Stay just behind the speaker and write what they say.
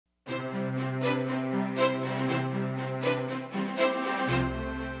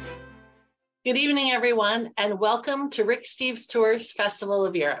Good evening, everyone, and welcome to Rick Steves Tours Festival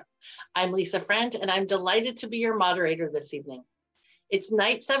of Europe. I'm Lisa Friend, and I'm delighted to be your moderator this evening. It's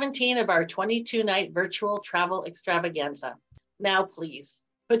night 17 of our 22-night virtual travel extravaganza. Now, please,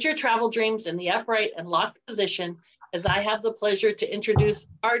 put your travel dreams in the upright and locked position as I have the pleasure to introduce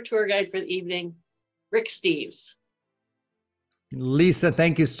our tour guide for the evening, Rick Steves. Lisa,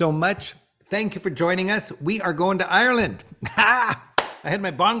 thank you so much. Thank you for joining us. We are going to Ireland. I had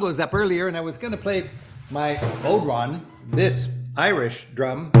my bongos up earlier and I was going to play my bodhrán, this Irish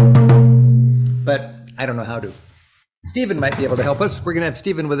drum, but I don't know how to. Stephen might be able to help us. We're going to have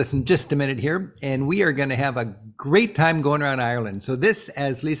Stephen with us in just a minute here, and we are going to have a great time going around Ireland. So this,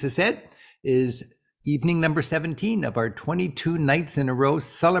 as Lisa said, is evening number 17 of our 22 nights in a row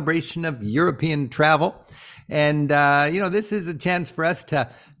celebration of European travel. And, this is a chance for us to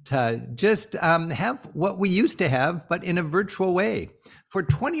just have what we used to have, but in a virtual way. For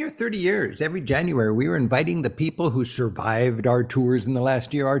 20 or 30 years, every January, we were inviting the people who survived our tours in the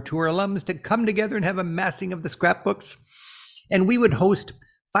last year, our tour alums, to come together and have a massing of the scrapbooks. And we would host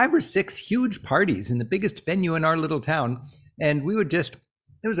 5 or 6 huge parties in the biggest venue in our little town. And we would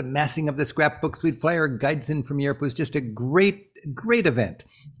there was a massing of the scrapbooks. We'd fly our guides in from Europe. It was just a great, great event.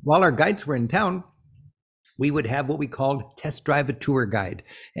 While our guides were in town, we would have what we called Test Drive a Tour Guide.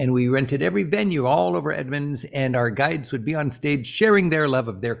 And we rented every venue all over Edmonds, and our guides would be on stage sharing their love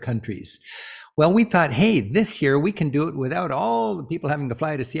of their countries. Well, we thought, hey, this year we can do it without all the people having to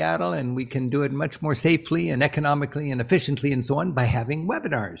fly to Seattle, and we can do it much more safely and economically and efficiently and so on by having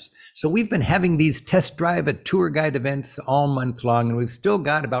webinars. So we've been having these Test Drive a Tour Guide events all month long, and we've still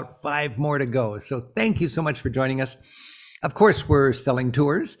got about 5 more to go. So thank you so much for joining us. Of course, we're selling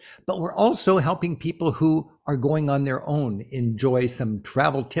tours, but we're also helping people who are going on their own enjoy some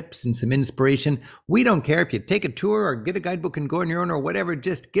travel tips and some inspiration. We don't care if you take a tour or get a guidebook and go on your own or whatever,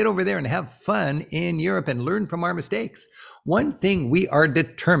 just get over there and have fun in Europe and learn from our mistakes. One thing we are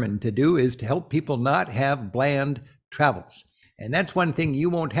determined to do is to help people not have bland travels. And that's one thing you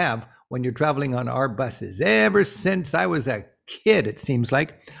won't have when you're traveling on our buses. Ever since I was a kid, it seems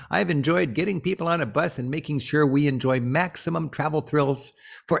like, I've enjoyed getting people on a bus and making sure we enjoy maximum travel thrills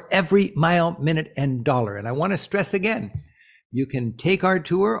for every mile, minute, and dollar. And I want to stress again, you can take our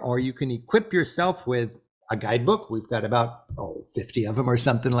tour or you can equip yourself with a guidebook. We've got about 50 of them or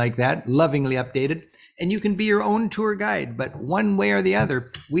something like that, lovingly updated. And you can be your own tour guide. But one way or the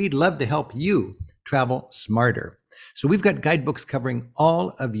other, we'd love to help you travel smarter. So we've got guidebooks covering all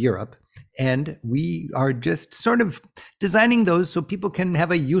of Europe. And we are just sort of designing those so people can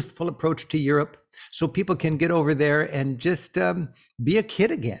have a youthful approach to Europe, so people can get over there and just be a kid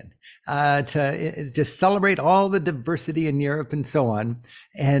again, to just celebrate all the diversity in Europe and so on.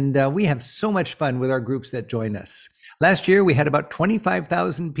 And we have so much fun with our groups that join us. Last year, we had about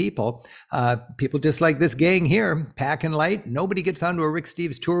 25,000 people, people just like this gang here, packing light. Nobody gets onto a Rick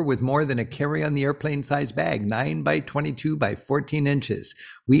Steves tour with more than a carry-on-the-airplane size bag, 9 by 22 by 14 inches.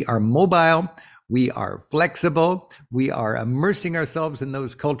 We are mobile. We are flexible. We are immersing ourselves in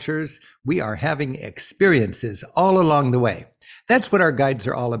those cultures. We are having experiences all along the way. That's what our guides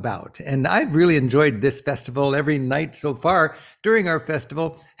are all about. And I've really enjoyed this festival every night so far during our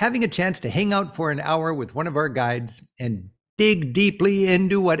festival, having a chance to hang out for an hour with one of our guides and dig deeply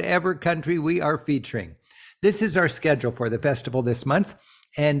into whatever country we are featuring. This is our schedule for the festival this month.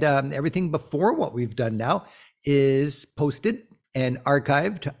 And everything before what we've done now is posted and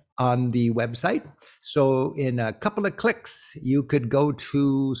archived on the website. So in a couple of clicks, you could go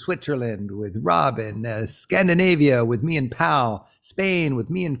to Switzerland with Robin, Scandinavia with me and Pal, Spain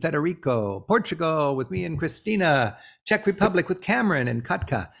with me and Federico, Portugal with me and Christina, Czech Republic with Cameron and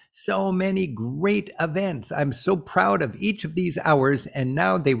Katka. So many great events. I'm so proud of each of these hours, and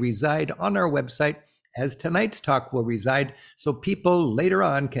now they reside on our website, as tonight's talk will reside, so people later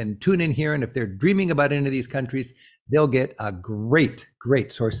on can tune in here, and if they're dreaming about any of these countries, they'll get a great,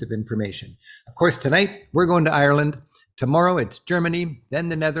 great source of information. Of course, tonight we're going to Ireland. Tomorrow it's Germany, then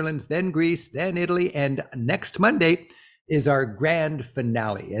the Netherlands, then Greece, then Italy, and next Monday is our grand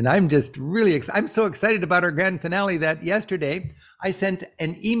finale. And I'm just really I'm so excited about our grand finale that yesterday I sent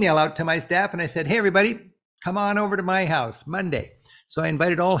an email out to my staff and I said, hey, everybody, come on over to my house Monday. So I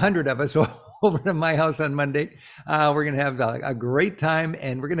invited all 100 of us over to my house on Monday. We're going to have a great time,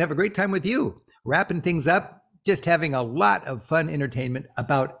 and we're going to have a great time with you, wrapping things up, just having a lot of fun entertainment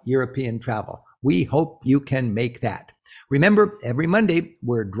about European travel. We hope you can make that. Remember, every Monday,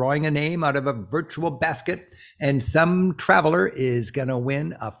 we're drawing a name out of a virtual basket, and some traveler is going to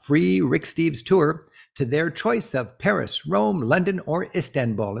win a free Rick Steves tour to their choice of Paris, Rome, London, or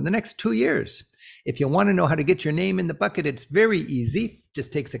Istanbul in the next 2 years. If you want to know how to get your name in the bucket, it's very easy.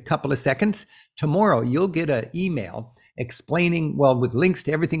 Just takes a couple of seconds. Tomorrow, you'll get an email explaining, well, with links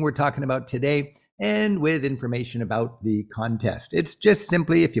to everything we're talking about today and with information about the contest. It's just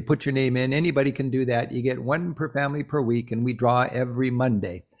simply, if you put your name in, anybody can do that. You get one per family per week, and we draw every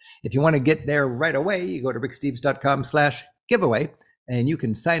Monday. If you want to get there right away, you go to ricksteves.com/giveaway, and you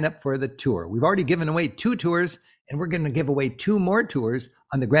can sign up for the tour. We've already given away 2 tours, and we're going to give away 2 more tours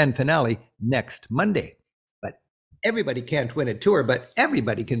on the grand finale next Monday. But everybody can't win a tour, but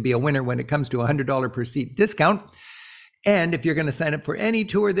everybody can be a winner when it comes to a $100 per seat discount. And if you're going to sign up for any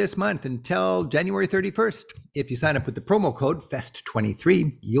tour this month until January 31st, if you sign up with the promo code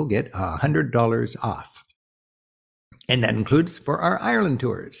FEST23, you'll get $100 off. And that includes for our Ireland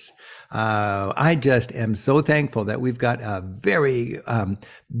tours. I just am so thankful that we've got a very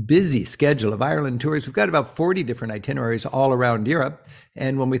busy schedule of Ireland tours. We've got about 40 different itineraries all around Europe.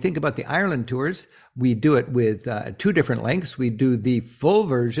 And when we think about the Ireland tours, we do it with 2 different lengths. We do the full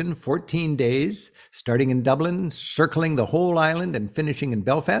version, 14 days, starting in Dublin, circling the whole island and finishing in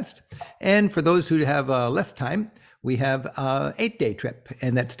Belfast. And for those who have less time, we have an 8-day trip,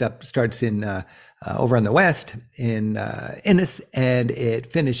 and that stuff starts in over on the west in Ennis, and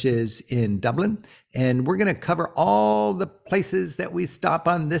it finishes in Dublin. And we're going to cover all the places that we stop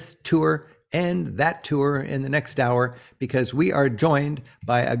on this tour and that tour in the next hour, because we are joined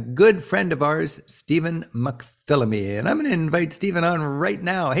by a good friend of ours, Stephen McPhilemy. And I'm going to invite Stephen on right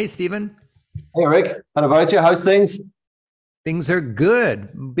now. Hey, Stephen. Hey, Rick. How about you? How's things? Things are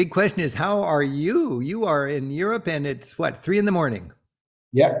good. Big question is, how are you? You are in Europe, and it's what, 3 a.m?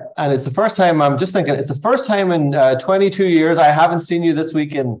 Yeah, and it's the first time, I'm just thinking, it's the first time in 22 years I haven't seen you this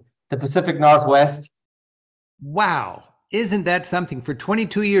week in the Pacific Northwest. Wow. Isn't that something? For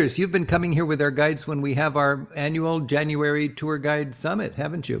 22 years, you've been coming here with our guides when we have our annual January Tour Guide Summit,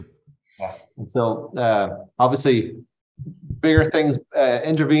 haven't you? Yeah. And so obviously bigger things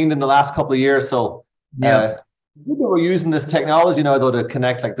intervened in the last couple of years. So yeah. We're using this technology now, though, to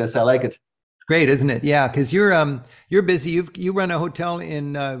connect like this. I like it. It's great, isn't it? Yeah, because you're busy. You run a hotel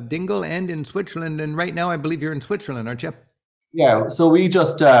in Dingle and in Switzerland, and right now I believe you're in Switzerland, aren't you? Yeah. So we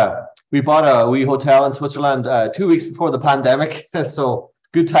just we bought a wee hotel in Switzerland 2 weeks before the pandemic, so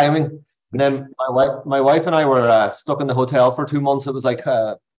good timing. And then my wife and I were stuck in the hotel for 2 months. It was like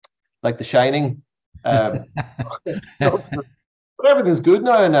The Shining. But everything's good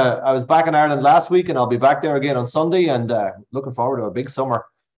now, and I was back in Ireland last week, and I'll be back there again on Sunday, and looking forward to a big summer.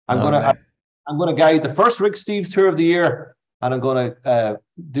 I'm gonna guide the first Rick Steves tour of the year, and I'm gonna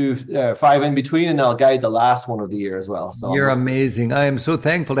do 5 in between, and I'll guide the last one of the year as well. So you're amazing. I am so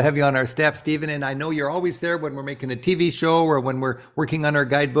thankful to have you on our staff, Stephen, and I know you're always there when we're making a TV show or when we're working on our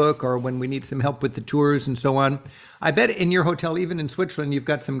guidebook or when we need some help with the tours and so on. I bet in your hotel, even in Switzerland, you've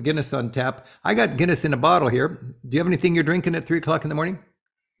got some Guinness on tap. I got Guinness in a bottle here. Do you have anything you're drinking at 3 o'clock in the morning?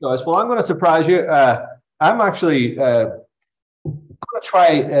 Nice. Well, I'm going to surprise you. I'm actually going to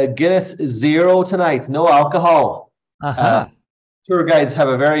try Guinness Zero tonight. No alcohol. Uh-huh. Tour guides have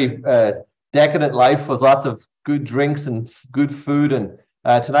a very decadent life with lots of good drinks and good food. And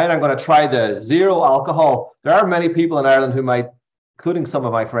tonight I'm going to try the zero alcohol. There are many people in Ireland who might, including some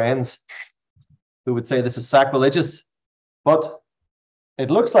of my friends, who would say this is sacrilegious, but it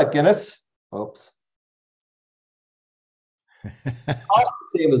looks like Guinness. Oops. It's the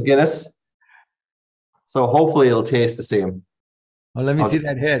same as Guinness. So hopefully it'll taste the same. Well, let me see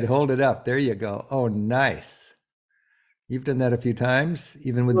that head. Hold it up. There you go. Oh, nice. You've done that a few times,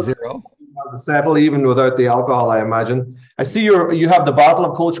 even with zero. Settle even without the alcohol, I imagine. I see you have the bottle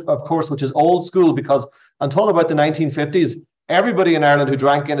of course, which is old school, because until about the 1950s, everybody in Ireland who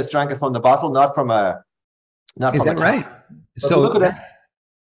drank Guinness drank it from the bottle, not from a. Is that right? So look at it.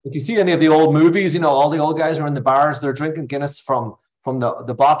 If you see any of the old movies, all the old guys are in the bars. They're drinking Guinness from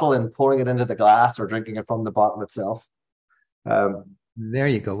the bottle and pouring it into the glass, or drinking it from the bottle itself. There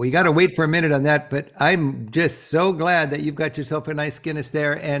you go. We got to wait for a minute on that, but I'm just so glad that you've got yourself a nice Guinness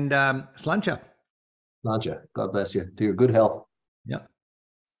there, and sláinte. Sláinte. God bless you. To your good health. Yeah.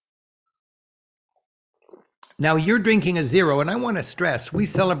 Now you're drinking a zero, and I want to stress, we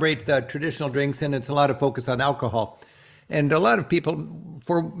celebrate the traditional drinks, and it's a lot of focus on alcohol. And a lot of people,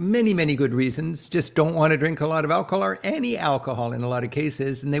 for many, many good reasons, just don't want to drink a lot of alcohol or any alcohol in a lot of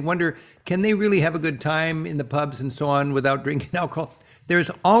cases. And they wonder, can they really have a good time in the pubs and so on without drinking alcohol?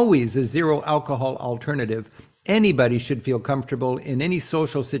 There's always a zero alcohol alternative. Anybody should feel comfortable in any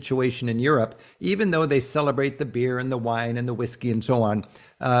social situation in Europe, even though they celebrate the beer and the wine and the whiskey and so on.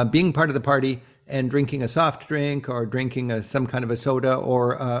 Being part of the party and drinking a soft drink or drinking some kind of a soda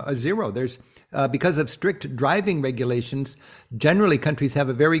or a zero. There's because of strict driving regulations, generally countries have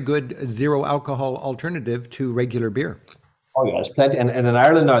a very good zero alcohol alternative to regular beer. Oh yeah, there's plenty, and in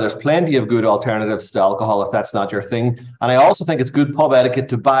Ireland now, there's plenty of good alternatives to alcohol if that's not your thing. And I also think it's good pub etiquette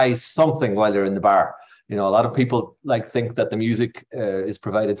to buy something while you're in the bar. You know, a lot of people think that the music is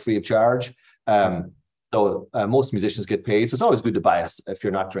provided free of charge. So most musicians get paid, so it's always good to buy us if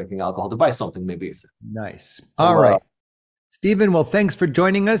you're not drinking alcohol, to buy something. Maybe it's nice. All right, Stephen. Well, thanks for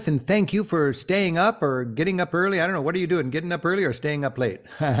joining us, and thank you for staying up or getting up early. I don't know, what are you doing? Getting up early or staying up late?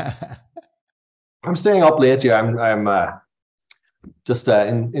 I'm staying up late. Yeah, I'm just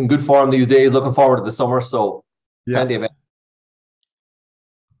in good form these days. Looking forward to the summer. So plenty of it.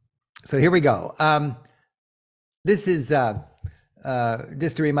 So here we go. This is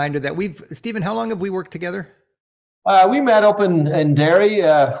just a reminder that Stephen, how long have we worked together? We met up in Derry,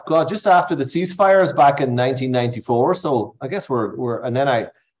 just after the ceasefires back in 1994. So I guess and then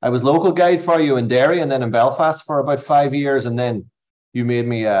I was local guide for you in Derry and then in Belfast for about 5 years. And then you made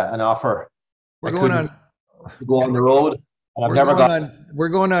me an offer. We're going on to go on the road. We're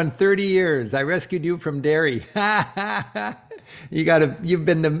going on 30 years. I rescued you from Derry. You've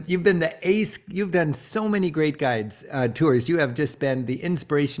been the ace. You've done so many great guides tours. You have just been the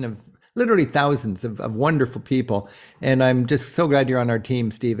inspiration of literally thousands of wonderful people. And I'm just so glad you're on our team,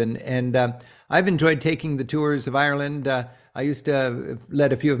 Stephen. And I've enjoyed taking the tours of Ireland. I used to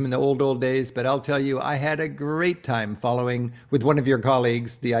lead a few of them in the old days, but I'll tell you, I had a great time following with one of your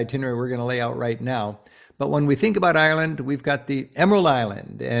colleagues the itinerary we're going to lay out right now. But when we think about Ireland, we've got the Emerald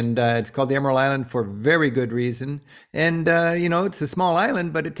Island, and it's called the Emerald Island for very good reason. And, it's a small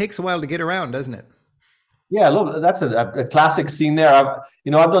island, but it takes a while to get around, doesn't it? Yeah, look, that's a classic scene there. I've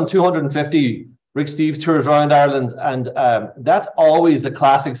done 250 Rick Steves tours around Ireland, and that's always a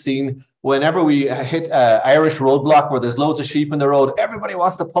classic scene. Whenever we hit Irish roadblock where there's loads of sheep in the road, everybody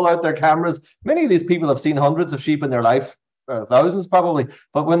wants to pull out their cameras. Many of these people have seen hundreds of sheep in their life. Thousands probably,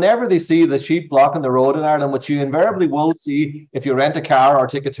 but whenever they see the sheep blocking the road in Ireland, which you invariably will see if you rent a car or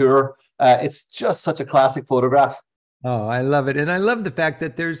take a tour, it's just such a classic photograph. Oh, I love it, and I love the fact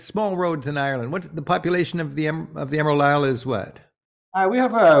that there's small roads in Ireland. What the population of the Emerald Isle is? What? We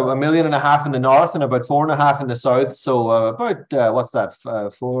have 1.5 million in the north and about 4.5 in the south. So about what's that?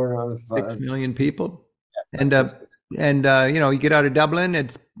 6 million people, yeah, you get out of Dublin,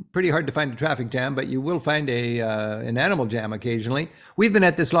 it's pretty hard to find a traffic jam, but you will find an animal jam occasionally. We've been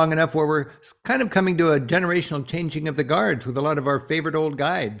at this long enough where we're kind of coming to a generational changing of the guards with a lot of our favorite old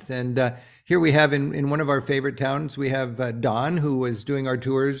guides. And here we have in one of our favorite towns, we have Don, who was doing our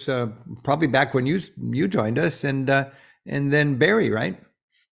tours probably back when you joined us, and then Barry, right?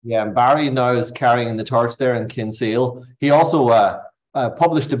 Yeah, and Barry now is carrying the torch there in Kinsale. He also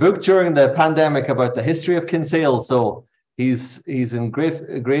published a book during the pandemic about the history of Kinsale, so he's in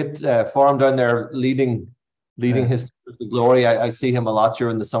great form down there, leading his glory. I see him a lot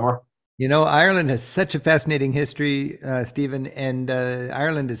during the summer. Ireland has such a fascinating history, Stephen, and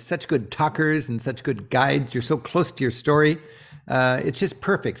Ireland is such good talkers and such good guides. You're so close to your story. It's just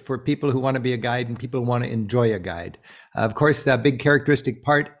perfect for people who want to be a guide and people who want to enjoy a guide. Of course, a big characteristic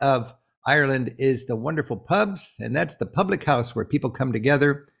part of Ireland is the wonderful pubs, and that's the public house where people come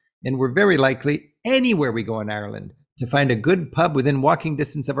together. And we're very likely anywhere we go in Ireland to find a good pub within walking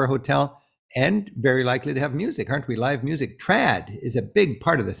distance of our hotel, and very likely to have music, aren't we? Live music. Trad is a big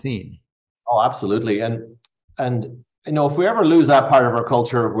part of the scene. Oh, absolutely. And if we ever lose that part of our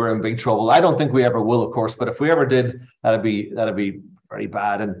culture, we're in big trouble. I don't think we ever will, of course, but if we ever did, that'd be very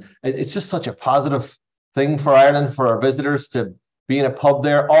bad. And it's just such a positive thing for Ireland, for our visitors to be in a pub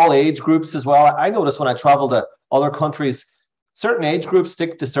there, all age groups as well. I notice when I travel to other countries, certain age groups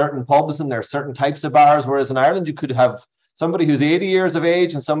stick to certain pubs and there are certain types of bars, whereas in Ireland you could have somebody who's 80 years of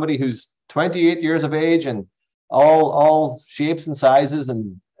age and somebody who's 28 years of age, and all shapes and sizes,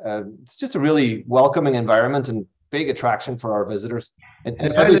 and it's just a really welcoming environment and big attraction for our visitors. And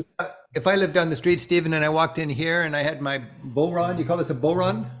if I lived down the street, Stephen, and I walked in here and I had my bowron, you call this a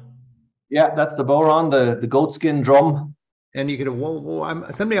bowron? Yeah, that's the bowron, the goatskin drum. And you could have,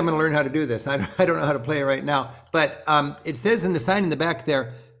 someday I'm going to learn how to do this. I don't know how to play it right now. But it says in the sign in the back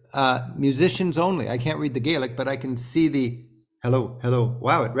there, musicians only. I can't read the Gaelic, but I can see the hello, hello.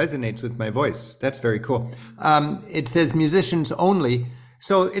 Wow, it resonates with my voice. That's very cool. It says musicians only.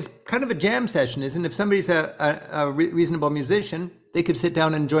 So it's kind of a jam session, isn't it? If somebody's a reasonable musician, they could sit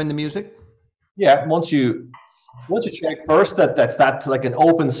down and join the music? Yeah, once you check first that's like an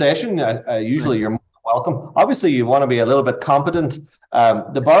open session, usually you're welcome. Obviously, you want to be a little bit competent.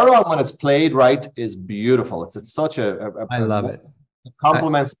 The bowron, when it's played right, is beautiful. It's such I love it. It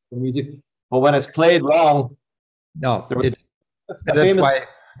complements the music, but when it's played wrong, no, that's why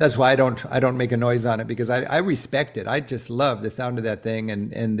That's why I don't make a noise on it, because I respect it. I just love the sound of that thing,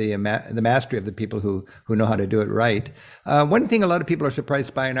 and the mastery of the people who know how to do it right. One thing a lot of people are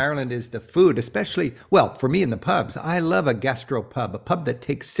surprised by in Ireland is the food, especially, well, for me in the pubs. I love a gastropub, a pub that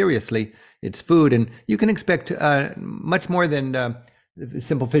takes seriously its food, and you can expect much more than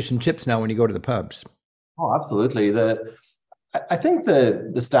simple fish and chips now when you go to the pubs. Oh, absolutely. I think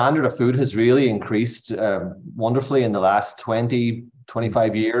the standard of food has really increased wonderfully in the last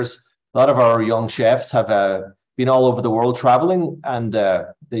 25 years. A lot of our young chefs have been all over the world traveling, and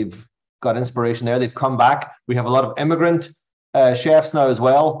they've got inspiration there. They've come back. We have a lot of immigrant chefs now as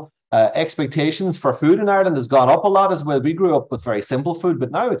well. Expectations for food in Ireland has gone up a lot as well. We grew up with very simple food,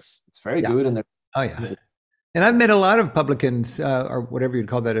 but now it's very good. And oh yeah. And I've met a lot of publicans, or whatever you'd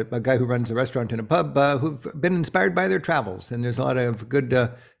call that, a guy who runs a restaurant in a pub, who've been inspired by their travels. And there's a lot of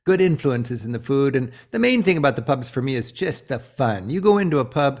good influences in the food. And the main thing about the pubs for me is just the fun. You go into a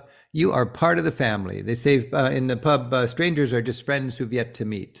pub, you are part of the family. They say in the pub, strangers are just friends who've yet to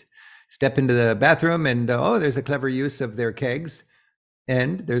meet. Step into the bathroom and, there's a clever use of their kegs.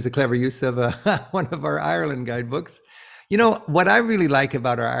 And there's a clever use of one of our Ireland guidebooks. You know, what I really like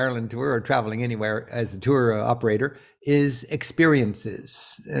about our Ireland tour, or traveling anywhere as a tour operator, is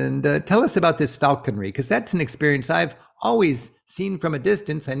experiences. And tell us about this falconry, because that's an experience I've always seen from a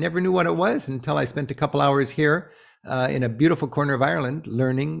distance. I never knew what it was until I spent a couple hours here in a beautiful corner of Ireland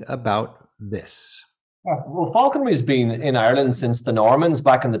learning about this. Well, falconry has been in Ireland since the Normans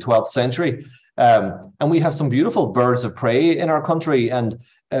back in the 12th century. And we have some beautiful birds of prey in our country, and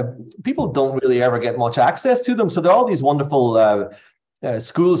people don't really ever get much access to them. So there are all these wonderful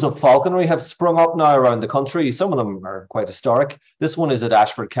schools of falconry have sprung up now around the country. Some of them are quite historic. This one is at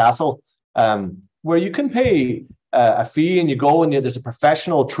Ashford Castle, where you can pay a fee and you go, and there's a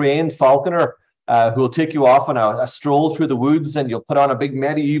professional trained falconer who will take you off on a stroll through the woods, and you'll put on a big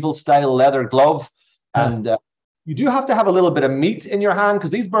medieval style leather glove. And you do have to have a little bit of meat in your hand, because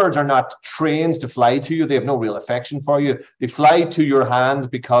these birds are not trained to fly to you. They have no real affection for you. They fly to your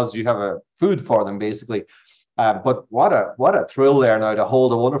hand because you have a food for them, basically. But what a thrill there now to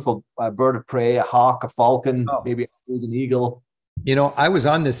hold a wonderful bird of prey, a hawk, a falcon, maybe an eagle. You know, I was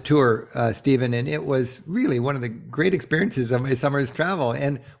on this tour, Stephen, and it was really one of the great experiences of my summer's travel.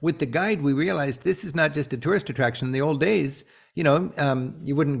 And with the guide, we realized this is not just a tourist attraction. In the old days, you know,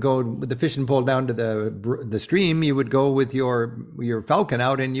 you wouldn't go with the fishing pole down to the stream. You would go with your falcon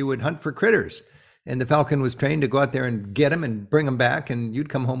out, and you would hunt for critters. And the falcon was trained to go out there and get them and bring them back, and you'd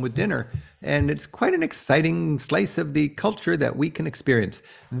come home with dinner. And it's quite an exciting slice of the culture that we can experience.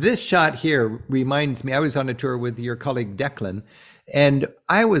 This shot here reminds me, I was on a tour with your colleague Declan, and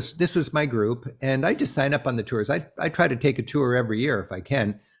this was my group, and I just sign up on the tours. I try to take a tour every year if I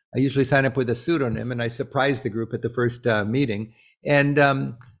can. I usually sign up with a pseudonym, and I surprise the group at the first meeting.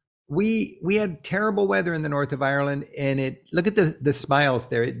 And we had terrible weather in the north of Ireland, and look at the smiles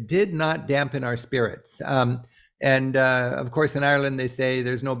there. It did not dampen our spirits. And of course, in Ireland, they say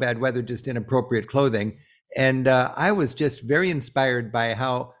there's no bad weather, just inappropriate clothing. And I was just very inspired by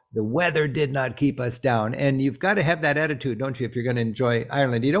how the weather did not keep us down. And you've got to have that attitude, don't you, if you're going to enjoy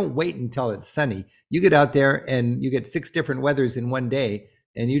Ireland? You don't wait until it's sunny. You get out there and you get 6 different weathers in one day,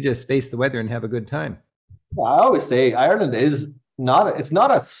 and you just face the weather and have a good time. I always say Ireland is it's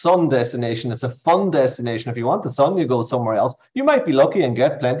not a sun destination. It's a fun destination. If you want the sun, you go somewhere else. You might be lucky and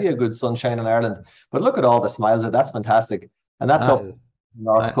get plenty of good sunshine in Ireland, but look at all the smiles. That's fantastic. And that's up the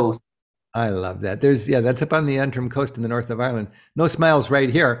north coast. I love that. That's up on the Antrim coast in the north of Ireland. No smiles right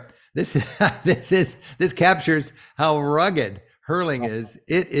here. This captures how rugged hurling is.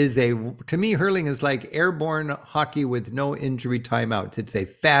 To me, hurling is like airborne hockey with no injury timeouts. It's a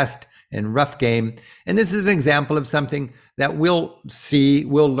fast and rough game. And this is an example of something that we'll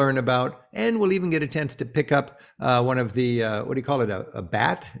learn about, and we'll even get a chance to pick up one of the, what do you call it, a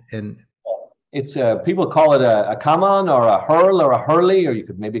bat? And it's people call it a kaman or a hurl or a hurley, or you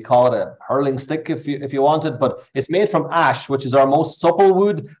could maybe call it a hurling stick if you wanted, but it's made from ash, which is our most supple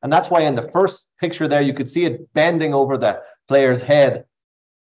wood. And that's why in the first picture there, you could see it bending over the player's head.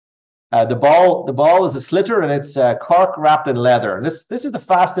 The ball is a slitter, and it's cork wrapped in leather. And this is the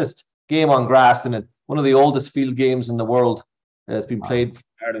fastest game on grass, and one of the oldest field games in the world. It's been played in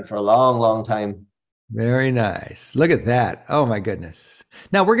Ireland for a long, long time. Very nice. Look at that. Oh my goodness.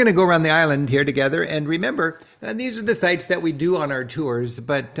 Now we're going to go around the island here together. And remember, these are the sites that we do on our tours.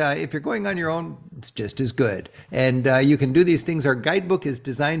 But if you're going on your own, it's just as good. And you can do these things. Our guidebook is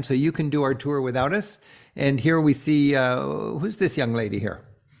designed so you can do our tour without us. And here we see, who's this young lady here?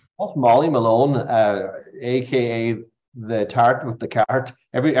 That's Molly Malone, aka the tart with the cart.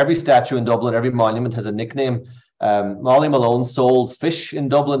 Every statue in Dublin, every monument has a nickname. Molly Malone sold fish in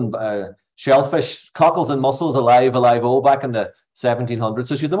Dublin, shellfish, cockles and mussels, alive, oh, back in the 1700s.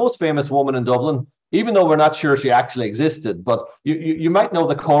 So she's the most famous woman in Dublin, even though we're not sure she actually existed. But you might know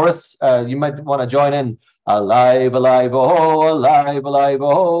the chorus. You might want to join in. Alive,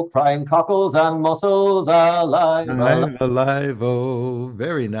 oh, crying cockles and mussels, alive, oh.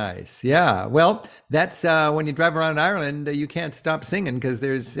 Very nice. Yeah. Well, that's when you drive around Ireland, you can't stop singing because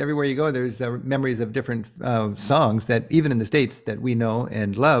there's everywhere you go, there's memories of different songs that even in the States that we know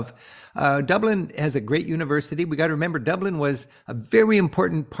and love. Dublin has a great university. We got to remember Dublin was a very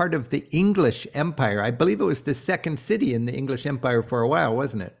important part of the English Empire. I believe it was the second city in the English Empire for a while,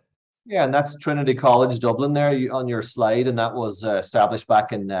 wasn't it? Yeah, and that's Trinity College, Dublin, there on your slide, and that was established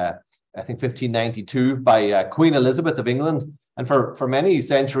back in I think 1592 by Queen Elizabeth of England. And for many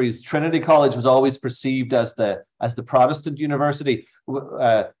centuries, Trinity College was always perceived as the Protestant university.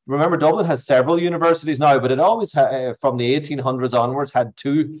 Remember, Dublin has several universities now, but it always from the 1800s onwards had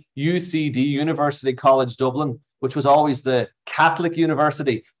two: UCD, University College Dublin, which was always the Catholic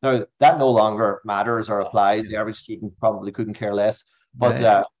university. Now that no longer matters or applies. The average student probably couldn't care less, but.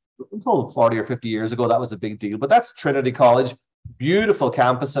 Right. Until 40 or 50 years ago, that was a big deal. But that's Trinity College, beautiful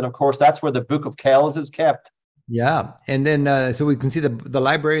campus. And of course, that's where the Book of Kells is kept. Yeah. And then so we can see the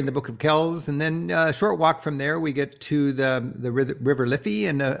library and the Book of Kells. And then a short walk from there, we get to the River Liffey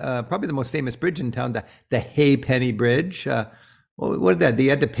and probably the most famous bridge in town, the Halfpenny Bridge. What did that?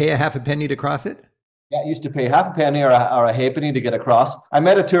 You had to pay a half a penny to cross it? Yeah, I used to pay half a penny or a halfpenny to get across. I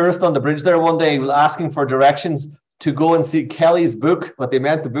met a tourist on the bridge there one day asking for directions to go and see Kelly's book, but they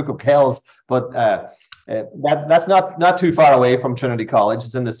meant the Book of Kells. But that's not too far away from Trinity College.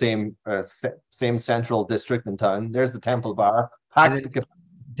 It's in the same central district in town. There's the Temple Bar.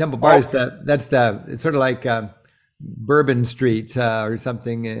 Temple Bar is it's sort of like Bourbon Street or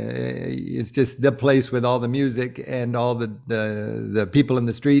something. It's just the place with all the music and all the people in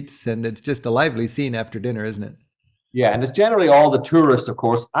the streets, and it's just a lively scene after dinner, isn't it? Yeah, and it's generally all the tourists, of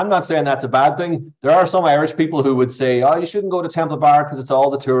course. I'm not saying that's a bad thing. There are some Irish people who would say, oh, you shouldn't go to Temple Bar because it's all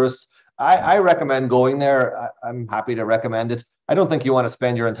the tourists. I recommend going there. I'm happy to recommend it. I don't think you want to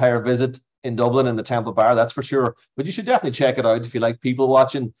spend your entire visit in Dublin in the Temple Bar, that's for sure. But you should definitely check it out if you like people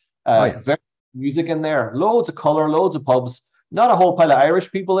watching. Very music in there, loads of colour, loads of pubs. Not a whole pile of Irish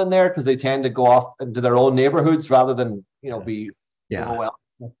people in there because they tend to go off into their own neighbourhoods rather than, be overwhelmed.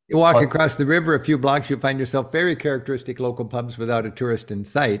 You walk across the river a few blocks, you find yourself very characteristic local pubs without a tourist in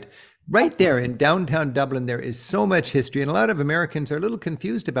sight. Right there in downtown Dublin, there is so much history, and a lot of Americans are a little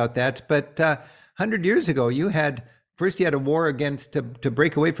confused about that. But 100 years ago, you had a war to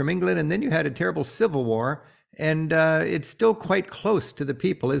break away from England, and then you had a terrible civil war, and it's still quite close to the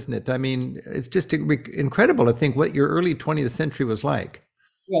people, isn't it? I mean, it's just incredible to think what your early 20th century was like.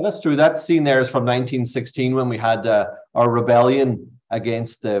 Yeah, that's true. That scene there is from 1916 when we had our rebellion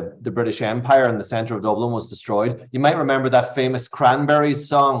against the British Empire, and the centre of Dublin was destroyed. You might remember that famous Cranberries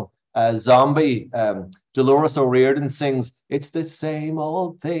song, Zombie. Dolores O'Riordan sings, "It's the same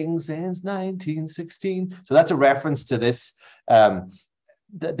old thing since 1916." So that's a reference to this.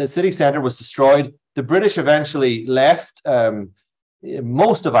 The city centre was destroyed. The British eventually left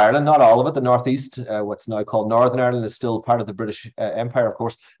most of Ireland, not all of it. The northeast, what's now called Northern Ireland, is still part of the British Empire, of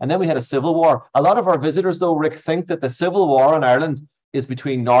course. And then we had a civil war. A lot of our visitors, though, Rick, think that the civil war in Ireland is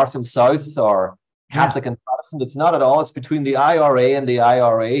between North and South or Catholic and Protestant. It's not at all. It's between the IRA and the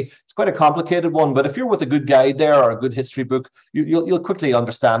IRA. It's quite a complicated one, but if you're with a good guide there or a good history book, you'll quickly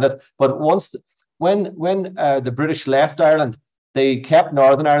understand it. But when the British left Ireland, they kept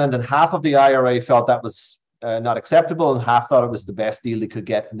Northern Ireland, and half of the IRA felt that was not acceptable, and half thought it was the best deal they could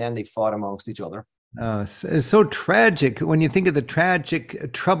get, and then they fought amongst each other. It's so tragic when you think of the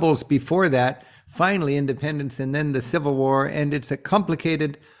tragic troubles before that. Finally, independence, and then the Civil War, and it's a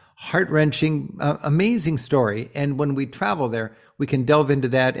complicated, heart-wrenching, amazing story. And when we travel there, we can delve into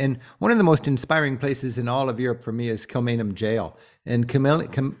that. And one of the most inspiring places in all of Europe for me is Kilmainham Jail. And in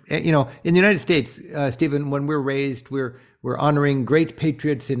the United States, Stephen, when we're raised, we're honoring great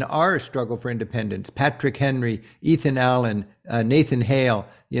patriots in our struggle for independence: Patrick Henry, Ethan Allen, Nathan Hale.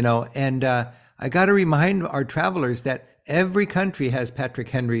 And I got to remind our travelers that every country has Patrick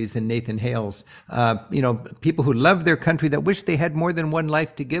Henrys and Nathan Hales, people who love their country, that wish they had more than one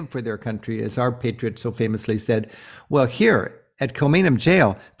life to give for their country, as our patriot so famously said. Well, here at Kilmainham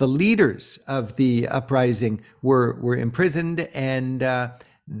Jail, the leaders of the uprising were imprisoned, and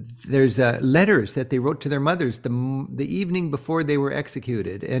there's letters that they wrote to their mothers the evening before they were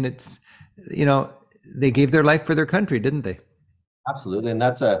executed. And it's, they gave their life for their country, didn't they? Absolutely, and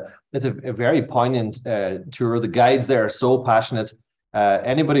that's a very poignant tour. The guides there are so passionate.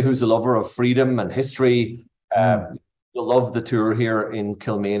 Anybody who's a lover of freedom and history You'll love the tour here in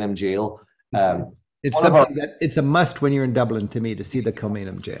Kilmainham Jail. It's something that it's a must when you're in Dublin to me to see the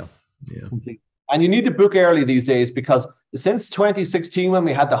Kilmainham Jail. Yeah. And you need to book early these days, because since 2016, when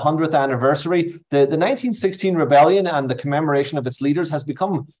we had the 100th anniversary, the 1916 rebellion and the commemoration of its leaders has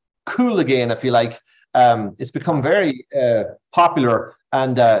become cool again, if you like. It's become very popular,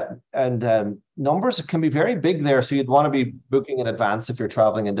 and numbers can be very big there. So you'd want to be booking in advance if you're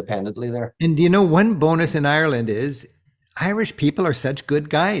traveling independently there. And one bonus in Ireland is Irish people are such good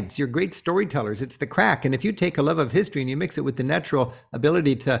guides. You're great storytellers. It's the crack. And if you take a love of history and you mix it with the natural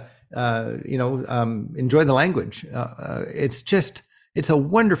ability to, enjoy the language, it's a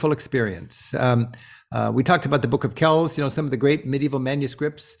wonderful experience. We talked about the Book of Kells. Some of the great medieval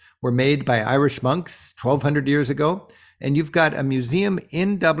manuscripts were made by Irish monks 1,200 years ago. And you've got a museum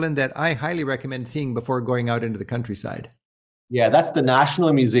in Dublin that I highly recommend seeing before going out into the countryside. Yeah, that's the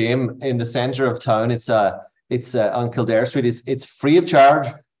National Museum in the center of town. It's on Kildare Street. It's free of charge.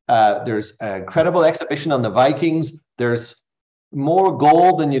 There's an incredible exhibition on the Vikings. There's more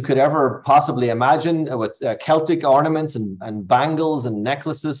gold than you could ever possibly imagine, with Celtic ornaments and bangles and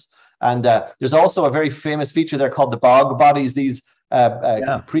necklaces. And there's also a very famous feature there called the bog bodies. These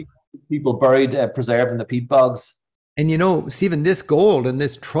people buried, preserved in the peat bogs. And Stephen, this gold and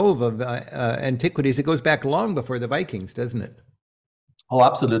this trove of antiquities, it goes back long before the Vikings, doesn't it? Oh,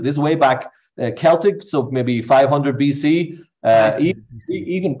 absolutely. This is way back Celtic, so maybe 500 BC,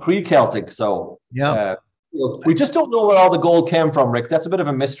 even pre-Celtic. So we just don't know where all the gold came from, Rick. That's a bit of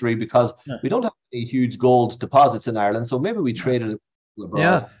a mystery, because we don't have any huge gold deposits in Ireland. So maybe we traded it abroad.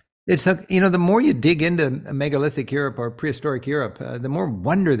 Yeah. It's the more you dig into megalithic Europe or prehistoric Europe, the more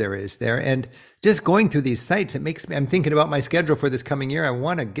wonder there is there. And just going through these sites, I'm thinking about my schedule for this coming year. I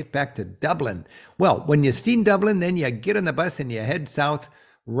want to get back to Dublin. Well, when you've seen Dublin, then you get on the bus and you head south.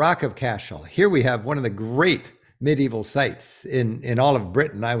 Rock of Cashel. Here we have one of the great medieval sites in all of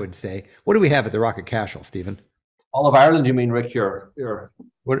Britain, I would say. What do we have at the Rock of Cashel, Stephen? All of Ireland, you mean, Rick?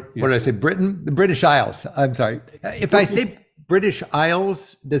 What did I say? Britain? The British Isles. I'm sorry. If I say British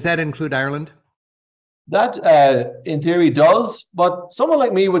Isles, does that include Ireland? That, in theory, does, but someone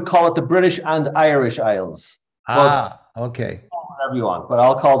like me would call it the British and Irish Isles. Okay. Whatever you want, but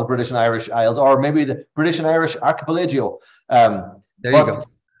I'll call the British and Irish Isles, or maybe the British and Irish Archipelago. There you go.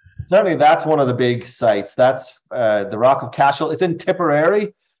 Certainly, that's one of the big sites. That's the Rock of Cashel. It's in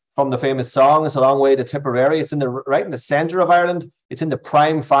Tipperary, from the famous song. It's a long way to Tipperary. It's right in the center of Ireland. It's in the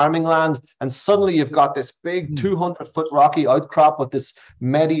prime farming land, and suddenly you've got this big 200-foot rocky outcrop with this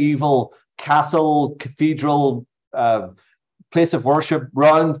medieval castle, cathedral, place of worship,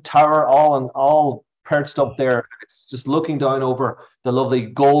 round tower, all perched up there. It's just looking down over the lovely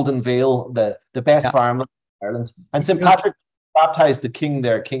Golden Vale, the best farmland in Ireland. And St. Patrick baptized the king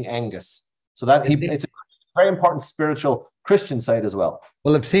there, King Angus. So it's a very important spiritual Christian site as well.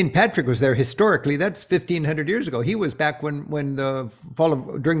 Well, if St. Patrick was there historically, that's 1,500 years ago. He was back during the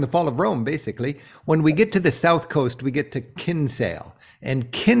fall of Rome, basically. When we get to the south coast, we get to Kinsale.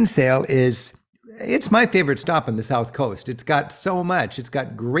 And Kinsale it's my favorite stop on the south coast. It's got so much. It's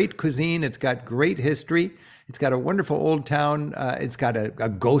got great cuisine. It's got great history. It's got a wonderful old town. It's got a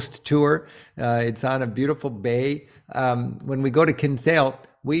ghost tour. It's on a beautiful bay. When we go to Kinsale,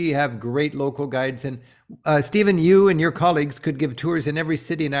 we have great local guides. And Stephen, you and your colleagues could give tours in every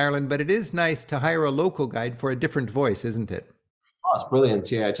city in Ireland, but it is nice to hire a local guide for a different voice, isn't it? Oh, it's brilliant.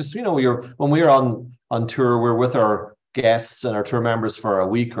 Yeah, just, when we're on tour, we're with our guests and our tour members for a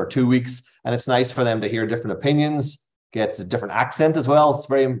week or 2 weeks, and it's nice for them to hear different opinions, get a different accent as well. It's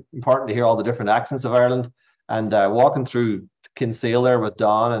very important to hear all the different accents of Ireland. And walking through Kinsale there with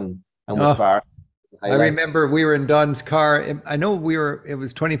Don and with Barry. I remember we were in Don's car. I know it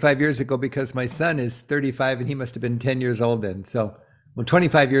was 25 years ago, because my son is 35 and he must have been 10 years old then. So,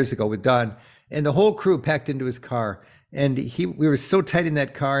 25 years ago with Don, and the whole crew packed into his car. And we were so tight in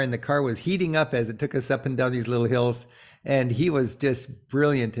that car, and the car was heating up as it took us up and down these little hills. And he was just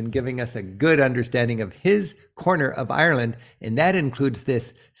brilliant in giving us a good understanding of his corner of Ireland. And that includes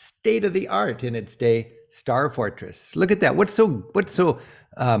this state of the art in its day Star Fortress. Look at that. What's so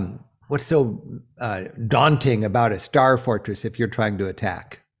daunting about a Star Fortress if you're trying to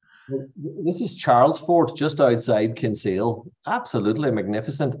attack? This is Charles Fort, just outside Kinsale. Absolutely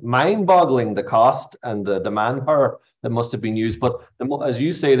magnificent. Mind-boggling, the cost and the manpower that must have been used. But as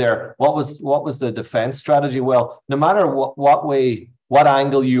you say there, what was the defense strategy? Well, no matter what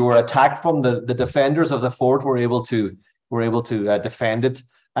angle you were attacked from, the defenders of the fort were able to defend it.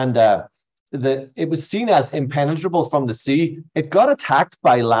 And it was seen as impenetrable from the sea. It got attacked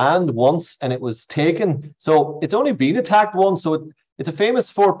by land once and it was taken. So it's only been attacked once. So it's a famous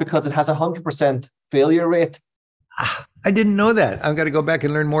fort because it has 100% failure rate. I didn't know that. I've got to go back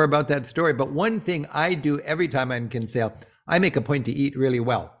and learn more about that story. But one thing I do every time I'm in Kinsale, I make a point to eat really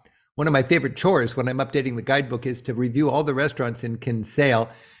well. One of my favorite chores when I'm updating the guidebook is to review all the restaurants in Kinsale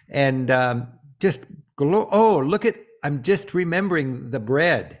and look at, I'm just remembering the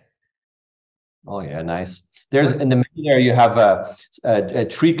bread. Oh yeah, nice. There's in the middle there you have a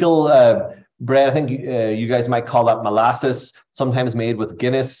treacle bread. I think you guys might call that molasses, sometimes made with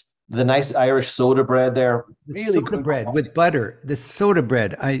Guinness. The nice Irish soda bread there. Really soda bread with butter. The soda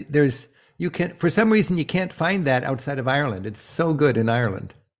bread. You can't, for some reason you can't find that outside of Ireland. It's so good in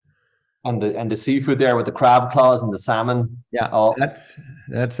Ireland. And the seafood there with the crab claws and the salmon. Yeah,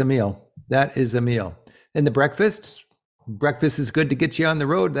 that's a meal. That is a meal. And the breakfast is good to get you on the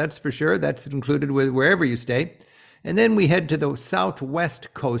road, that's for sure. That's included with wherever you stay. And then we head to the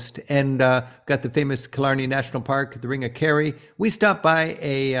southwest coast and got the famous Killarney National Park, the Ring of Kerry. We stopped by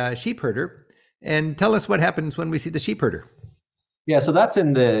a sheep herder, and tell us what happens when we see the sheep herder. Yeah, so that's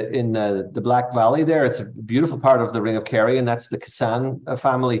in the Black Valley there. It's a beautiful part of the Ring of Kerry, and that's the Kinsale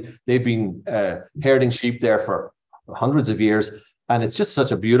family. They've been herding sheep there for hundreds of years, and it's just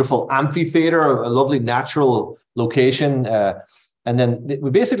such a beautiful amphitheater, a lovely natural location. And then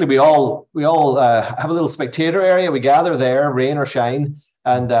we all have a little spectator area. We gather there, rain or shine,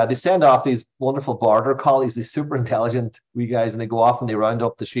 and they send off these wonderful border collies, these super intelligent wee guys, and they go off and they round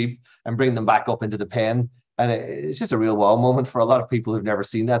up the sheep and bring them back up into the pen. And it's just a real wow moment for a lot of people who've never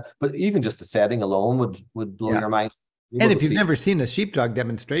seen that. But even just the setting alone would blow your mind. And if you've never seen a sheepdog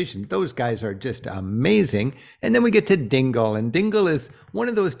demonstration, those guys are just amazing. And then we get to Dingle. And Dingle is one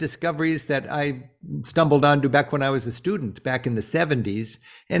of those discoveries that I stumbled onto back when I was a student back in the 70s.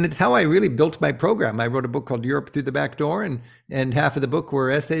 And it's how I really built my program. I wrote a book called Europe Through the Back Door. And half of the book were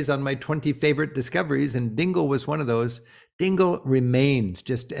essays on my 20 favorite discoveries. And Dingle was one of those. Dingle remains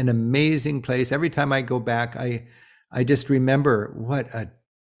just an amazing place. Every time I go back, I just remember what a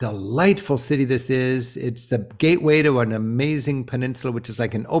delightful city this is. It's the gateway to an amazing peninsula, which is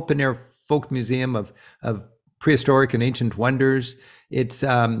like an open air folk museum of prehistoric and ancient wonders. It's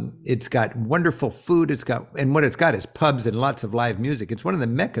got wonderful food. And what it's got is pubs and lots of live music. It's one of the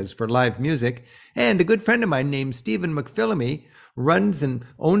meccas for live music. And a good friend of mine named Stephen McPhilemy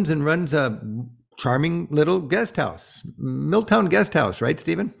owns and runs a charming little guest house, Milltown Guest House, right,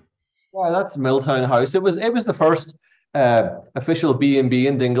 Stephen? Yeah, that's Milltown House. It was the first official B&B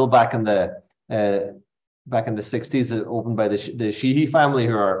in Dingle back in the 60s, opened by the Sheehy family,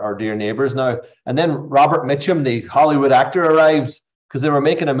 who are our dear neighbors now. And then Robert Mitchum, the Hollywood actor, arrived because they were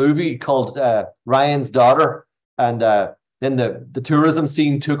making a movie called Ryan's Daughter, and then the tourism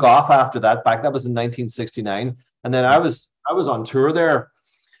scene took off after that. That was in 1969, and then I was on tour there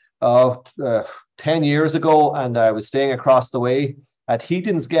 10 years ago, and I was staying across the way at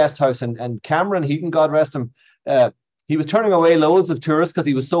Heaton's guest house, and Cameron Heaton, God rest him, he was turning away loads of tourists because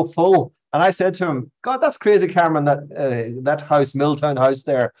he was so full. And I said to him, God, that's crazy, Cameron, that house, Milltown House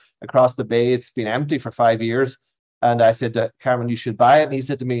there across the bay, it's been empty for 5 years. And I said, Cameron, you should buy it. And he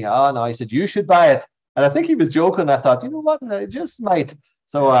said to me, oh, no. He said, you should buy it. And I think he was joking. I thought, you know what, I just might.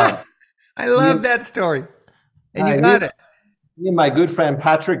 So I love that story. And you got it. Me and my good friend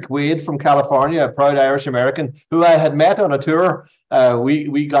Patrick Wade from California, a proud Irish American, who I had met on a tour,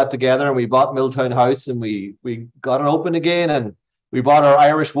 we got together and we bought Milltown House, and we got it open again, and we bought our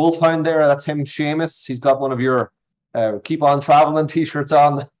Irish Wolfhound there. That's him, Seamus. He's got one of your Keep On Traveling t-shirts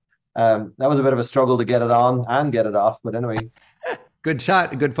on. That was a bit of a struggle to get it on and get it off, but anyway. Good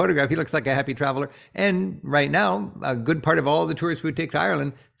shot, a good photograph. He looks like a happy traveler. And right now, a good part of all the tourists we take to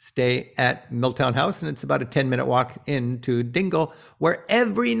Ireland stay at Milltown House, and it's about a 10-minute walk into Dingle, where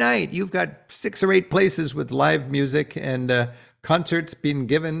every night you've got 6 or 8 places with live music and concerts being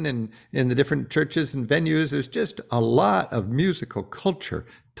given in the different churches and venues. There's just a lot of musical culture.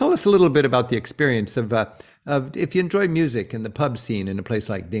 Tell us a little bit about the experience of if you enjoy music and the pub scene in a place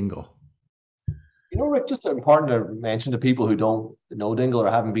like Dingle. You know, Rick, just important to mention to people who don't know Dingle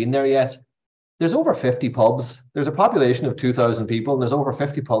or haven't been there yet, there's over 50 pubs. There's a population of 2,000 people, and there's over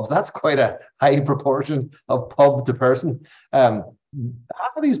 50 pubs. That's quite a high proportion of pub to person. Half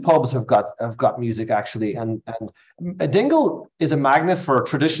of these pubs have got music, actually, and Dingle is a magnet for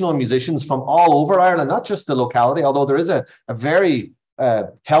traditional musicians from all over Ireland, not just the locality, although there is a very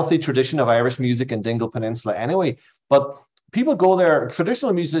healthy tradition of Irish music in Dingle Peninsula anyway. But people go there,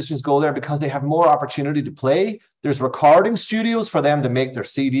 traditional musicians go there because they have more opportunity to play. There's recording studios for them to make their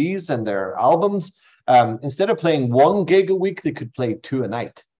CDs and their albums. Instead of playing 1 gig a week, they could play 2 a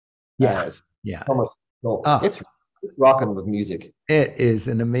night. It's rocking with music. It is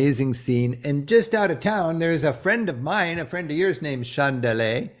an amazing scene. And just out of town, there's a friend of mine, a friend of yours named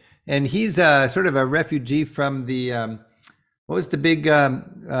Chandelier. and he's sort of a refugee from the what was the big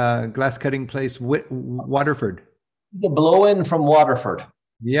glass cutting place? Waterford. The blow-in from Waterford.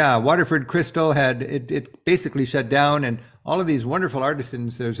 Yeah, Waterford Crystal had it basically shut down, and all of these wonderful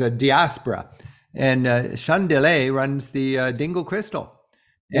artisans. There's a diaspora, and Chandelier runs the Dingle Crystal.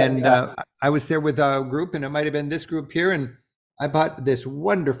 And I was there with a group, and it might have been this group here, and I bought this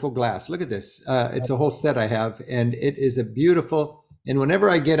wonderful glass. Look at this. It's a whole set I have, and it is a beautiful. And whenever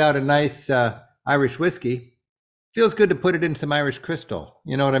I get out a nice Irish whiskey, feels good to put it in some Irish crystal.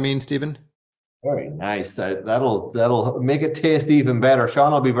 You know what I mean, Stephen? Very nice. That'll make it taste even better.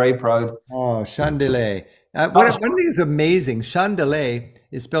 Sean will be very proud. Oh, Chandelier. One thing is amazing. Chandelier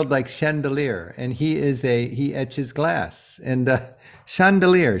is spelled like chandelier, and he etches glass. And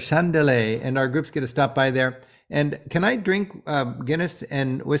Chandelier, and our groups get to stop by there. And can I drink Guinness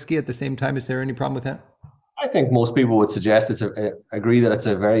and whiskey at the same time? Is there any problem with that? I think most people would suggest agree that it's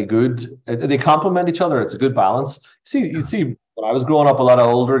a very good. They complement each other. It's a good balance. You see, when I was growing up, a lot of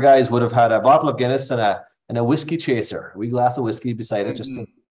older guys would have had a bottle of Guinness and a whiskey chaser, a wee glass of whiskey beside it, just to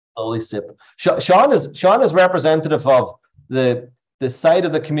slowly sip. Sean is representative of the side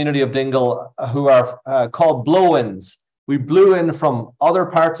of the community of Dingle who are called blow-ins. We blew in from other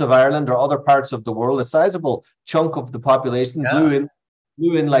parts of Ireland or other parts of the world. A sizable chunk of the population blew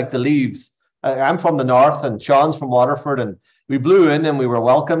in like the leaves. I'm from the north, and Sean's from Waterford, and we blew in and we were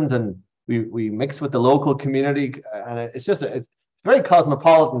welcomed, and we mixed with the local community, and it's a very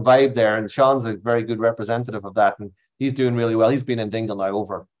cosmopolitan vibe there. And Sean's a very good representative of that, and he's doing really well. He's been in Dingle now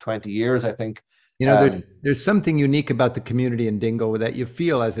over 20 years, I think. You know, there's something unique about the community in Dingle that you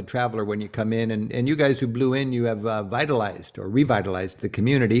feel as a traveler when you come in, and you guys who blew in, you have vitalized or revitalized the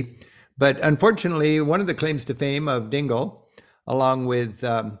community. But unfortunately, one of the claims to fame of Dingle, along with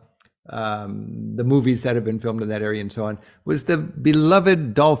the movies that have been filmed in that area and so on, was the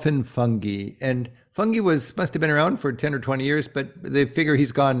beloved dolphin Fungi. And Fungi must have been around for 10 or 20 years, but they figure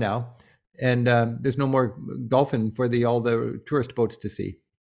he's gone now, and there's no more dolphin for all the tourist boats to see.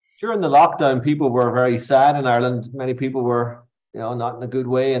 During the lockdown, people were very sad in Ireland. Many people were, not in a good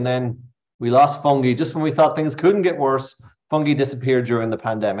way. And then we lost Fungi just when we thought things couldn't get worse. Fungi disappeared during the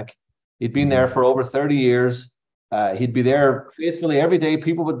pandemic. He'd been there for over 30 years. He'd be there faithfully every day.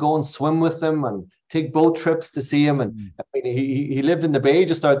 People would go and swim with him and take boat trips to see him. And I mean, he lived in the bay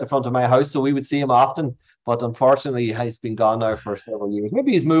just out the front of my house, so we would see him often. But unfortunately, he's been gone now for several years.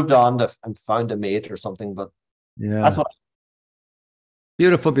 Maybe he's moved on and found a mate or something. But that's what.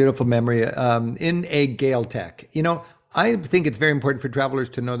 Beautiful, beautiful memory in a Gaeltacht. I think it's very important for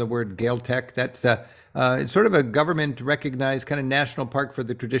travelers to know the word Gaeltacht. That's it's sort of a government-recognized kind of national park for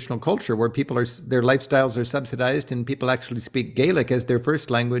the traditional culture, where their lifestyles are subsidized and people actually speak Gaelic as their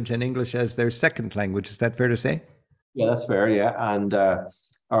first language and English as their second language. Is that fair to say? Yeah, that's fair. Yeah, and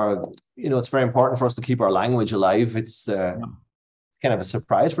it's very important for us to keep our language alive. It's kind of a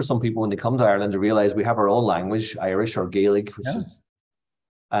surprise for some people when they come to Ireland to realize we have our own language, Irish or Gaelic, which is.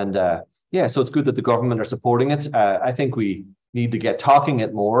 And so it's good that the government are supporting it. I think we need to get talking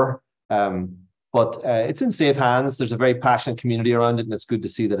it more, but it's in safe hands. There's a very passionate community around it, and it's good to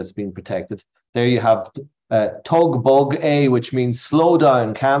see that it's being protected. There you have Tug Bug A, which means slow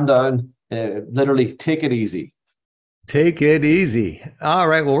down, calm down, literally take it easy. Take it easy. All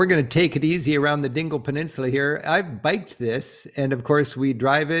right. Well, we're going to take it easy around the Dingle Peninsula here. I've biked this, and of course we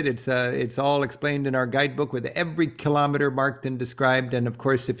drive it. It's all explained in our guidebook with every kilometer marked and described. And of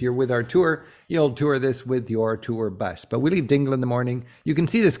course, if you're with our tour, you'll tour this with your tour bus. But we leave Dingle in the morning. You can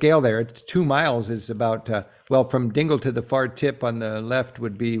see the scale there. It's 2 miles is about, from Dingle to the far tip on the left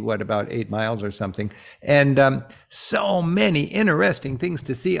would be about 8 miles or something. And so many interesting things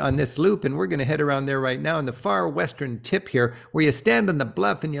to see on this loop. And we're going to head around there right now in the far western tip here, where you stand on the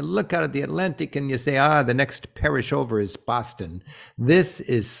bluff and you look out at the Atlantic and you say, the next parish over is Boston. This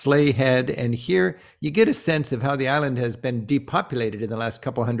is Sleigh Head. And here you get a sense of how the island has been depopulated in the last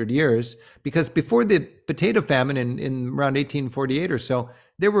couple hundred years, because before the potato famine in around 1848 or so,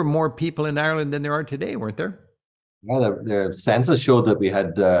 there were more people in Ireland than there are today, weren't there? Yeah, the census showed that we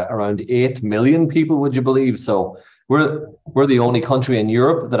had around 8 million people, would you believe? So we're the only country in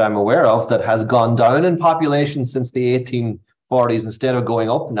Europe that I'm aware of that has gone down in population since the 1840s. Instead of going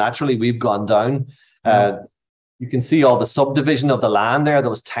up, naturally, we've gone down. You can see all the subdivision of the land there,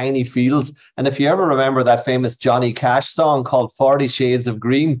 those tiny fields. And if you ever remember that famous Johnny Cash song called 40 Shades of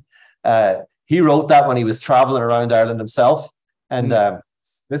Green, he wrote that when he was traveling around Ireland himself. And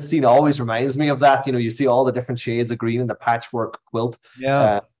this scene always reminds me of that. You see all the different shades of green in the patchwork quilt.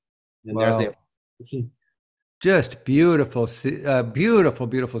 Yeah. And there's the just beautiful, beautiful,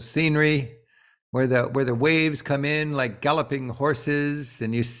 beautiful scenery. where the waves come in like galloping horses,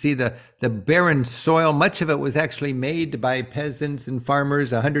 and you see the barren soil. Much of it was actually made by peasants and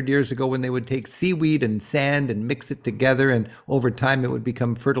farmers 100 years ago, when they would take seaweed and sand and mix it together, and over time it would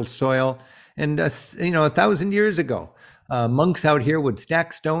become fertile soil. And 1,000 years ago, monks out here would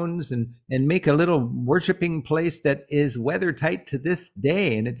stack stones and make a little worshiping place that is weather tight to this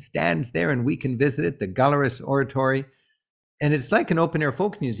day, and it stands there, and we can visit it, the Galleris Oratory. And it's like an open-air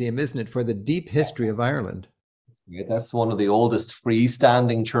folk museum, isn't it, for the deep history of Ireland? Yeah, that's one of the oldest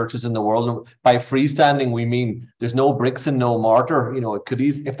freestanding churches in the world. And by freestanding, we mean there's no bricks and no mortar. It could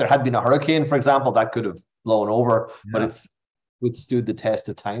if there had been a hurricane, for example, that could have blown over, but it's withstood the test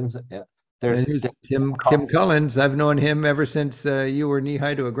of times. Yeah. There's Tim Collins. I've known him ever since you were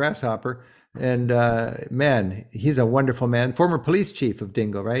knee-high to a grasshopper. And man, he's a wonderful man. Former police chief of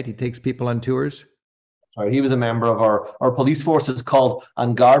Dingle, right? He takes people on tours. Sorry, he was a member of our police forces called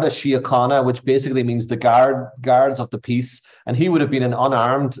An Garda Síochána, which basically means the guards of the peace. And he would have been an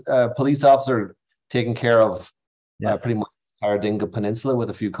unarmed police officer taking care of pretty much the entire Dingle Peninsula with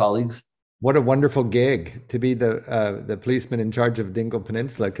a few colleagues. What a wonderful gig to be the policeman in charge of Dingle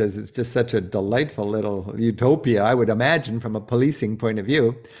Peninsula, because it's just such a delightful little utopia, I would imagine, from a policing point of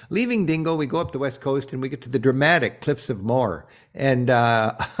view. Leaving Dingle, we go up the west coast and we get to the dramatic Cliffs of Moher. And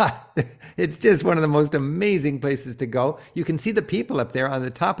it's just one of the most amazing places to go. You can see the people up there on the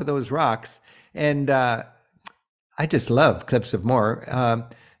top of those rocks. And I just love Cliffs of Moher.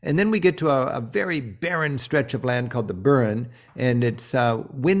 And then we get to a very barren stretch of land called the Burren, and it's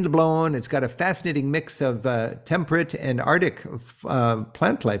wind-blown. It's got a fascinating mix of temperate and Arctic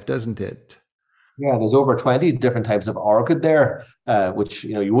plant life, doesn't it? Yeah, there's over 20 different types of orchid there, which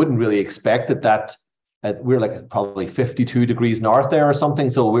you wouldn't really expect that we're like probably 52 degrees north there or something.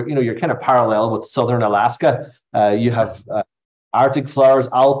 So you're kind of parallel with southern Alaska. You have Arctic flowers,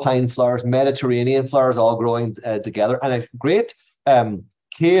 alpine flowers, Mediterranean flowers all growing together, and a great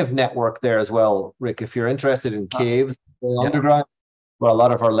cave network there as well, Rick. If you're interested in caves underground, where a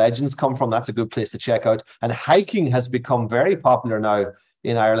lot of our legends come from, that's a good place to check out. And hiking has become very popular now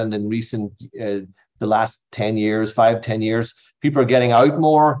in Ireland in recent the last 10 years, 5-10 years. People are getting out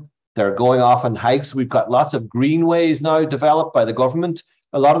more. They're going off on hikes. We've got lots of greenways now developed by the government.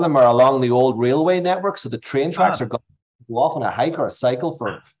 A lot of them are along the old railway network, so the train tracks are going to go off on a hike or a cycle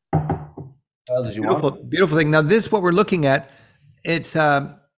for as you want. Beautiful thing. Now, this what we're looking at. It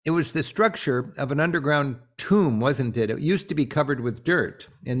was the structure of an underground tomb, wasn't it? It used to be covered with dirt,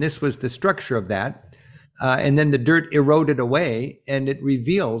 and this was the structure of that. And then the dirt eroded away, and it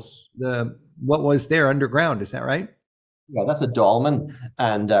reveals what was there underground. Is that right? Yeah, that's a dolmen,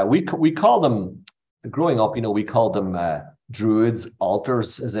 and we call them, growing up, we called them Druids'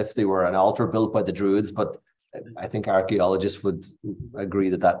 altars, as if they were an altar built by the Druids, but I think archaeologists would agree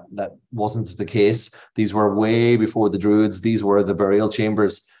that wasn't the case. These were way before the Druids. These were the burial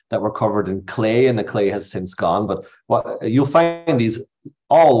chambers that were covered in clay, and the clay has since gone. But you'll find these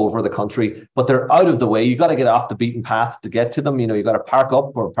all over the country, but they're out of the way. You got to get off the beaten path to get to them. You got to park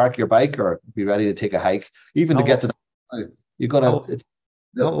up or park your bike or be ready to take a hike. Even to get to them, you got to.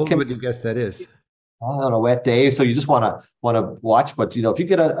 How old would you guess that is? On a wet day, so you just want to watch. But if you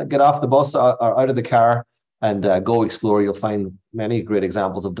get off the bus or out of the car and go explore, you'll find many great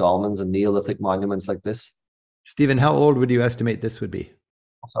examples of dolmens and Neolithic monuments like this. Stephen, how old would you estimate this would be?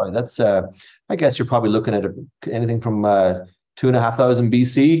 Sorry, that's I guess you're probably looking at anything from 2,500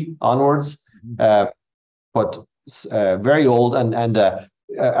 BC onwards, but very old and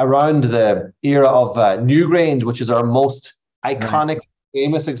around the era of Newgrange, which is our most iconic,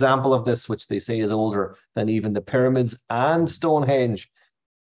 famous example of this, which they say is older than even the pyramids and Stonehenge.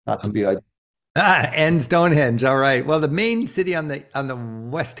 Not to be out. And Stonehenge. All right. Well, the main city on the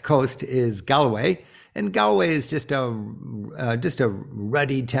west coast is Galway, and Galway is just a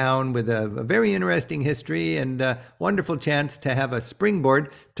ruddy town with a very interesting history and a wonderful chance to have a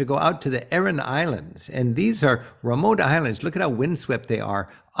springboard to go out to the Aran Islands. And these are remote islands. Look at how windswept they are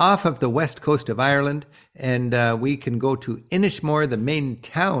off of the west coast of Ireland. And we can go to Inishmore, the main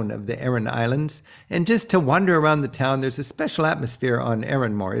town of the Aran Islands, and just to wander around the town. There's a special atmosphere on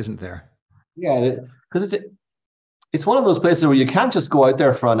Aranmore, isn't there? Yeah, because it's one of those places where you can't just go out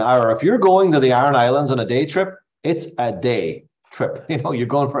there for an hour. If you're going to the Aran Islands on a day trip, it's a day trip. You're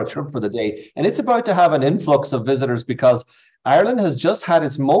going for a trip for the day. And it's about to have an influx of visitors because Ireland has just had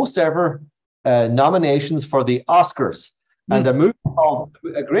its most ever nominations for the Oscars. And a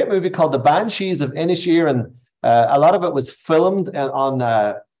great movie called The Banshees of Inisherin. A lot of it was filmed on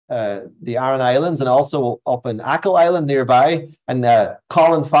the Aran Islands and also up in Achill Island nearby. And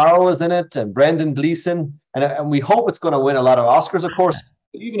Colin Farrell is in it and Brendan Gleeson. And we hope it's going to win a lot of Oscars, of course.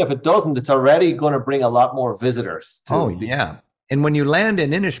 even if it doesn't, it's already going to bring a lot more visitors to yeah. And when you land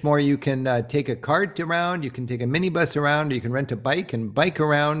in Inishmore, you can take a cart around, you can take a minibus around, or you can rent a bike and bike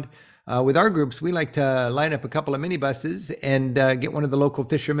around. With our groups, we like to line up a couple of minibuses and get one of the local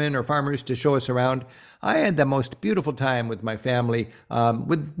fishermen or farmers to show us around. I had the most beautiful time with my family,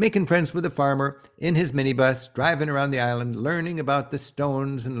 with making friends with a farmer in his minibus, driving around the island, learning about the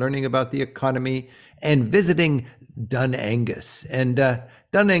stones and learning about the economy, and visiting Dun Angus. And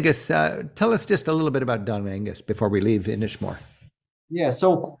Dun Angus, tell us just a little bit about Dun Angus before we leave Inishmore. Yeah,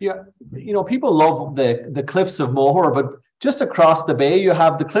 so people love the cliffs of Moher, but just across the bay, you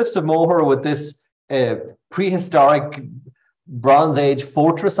have the cliffs of Moher with this prehistoric Bronze Age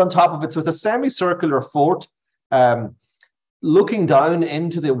fortress on top of it. So it's a semicircular fort looking down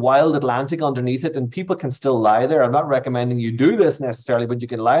into the wild Atlantic underneath it, and people can still lie there. I'm not recommending you do this necessarily, but you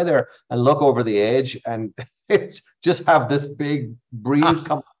can lie there and look over the edge and just have this big breeze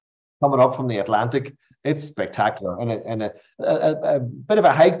coming up from the Atlantic. It's spectacular, and a bit of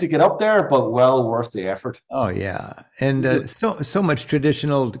a hike to get up there, but well worth the effort. Oh yeah, and so much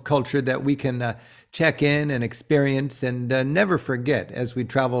traditional culture that we can check in and experience and never forget as we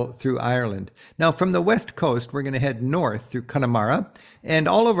travel through Ireland. Now, from the west coast, we're going to head north through Connemara, and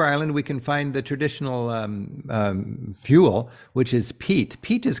all over Ireland we can find the traditional fuel, which is peat.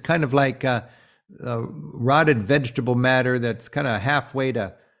 Peat is kind of like rotted vegetable matter that's kind of halfway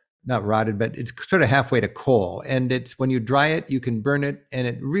to, not rotted, but it's sort of halfway to coal. And it's, when you dry it, you can burn it. And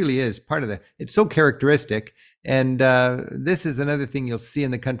it really is part of it's so characteristic. And this is another thing you'll see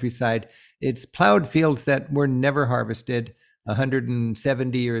in the countryside. It's plowed fields that were never harvested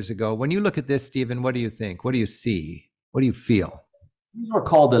 170 years ago. When you look at this, Stephen, what do you think? What do you see? What do you feel? These were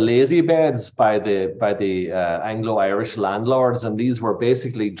called the lazy beds by the Anglo-Irish landlords. And these were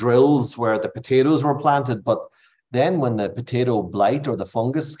basically drills where the potatoes were planted. But then when the potato blight or the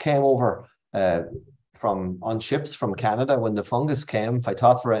fungus came over on ships from Canada, when the fungus came,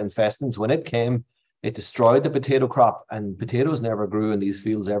 Phytophthora infestans, when it came, it destroyed the potato crop, and potatoes never grew in these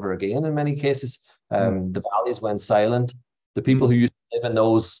fields ever again in many cases. The valleys went silent. The people who used to live in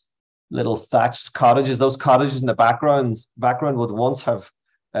those little thatched cottages, those cottages in the background would once have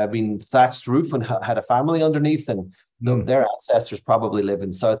been thatched roof and had a family underneath, and their ancestors probably live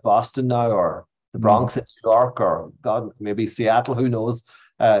in South Boston now, or the Bronx in New York, or God, maybe Seattle, who knows.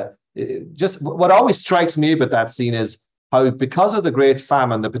 Just what always strikes me about that scene is how, because of the Great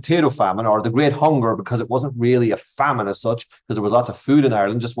Famine, the potato famine, or the Great Hunger, because it wasn't really a famine as such, because there was lots of food in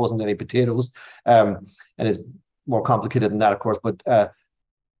Ireland, just wasn't any potatoes. And it's more complicated than that, of course. But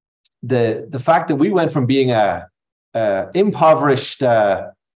the fact that we went from being a impoverished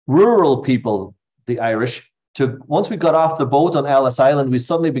rural people, the Irish, to once we got off the boat on Ellis Island, we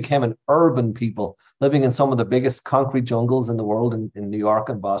suddenly became an urban people living in some of the biggest concrete jungles in the world, in New York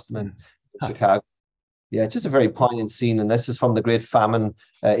and Boston and Chicago. Yeah, it's just a very poignant scene. And this is from the Great Famine,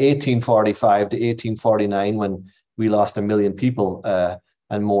 1845 to 1849, when we lost 1 million people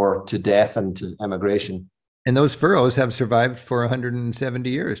and more to death and to emigration. And those furrows have survived for 170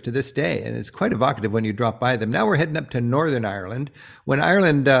 years to this day. And it's quite evocative when you drop by them. Now we're heading up to Northern Ireland. When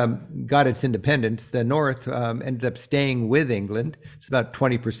Ireland got its independence, the North ended up staying with England. It's about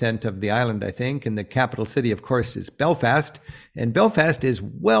 20% of the island, I think. And the capital city, of course, is Belfast. And Belfast is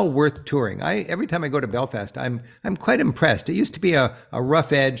well worth touring. Every time I go to Belfast, I'm quite impressed. It used to be a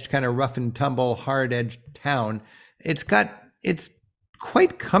rough-edged, kind of rough and tumble, hard-edged town. It's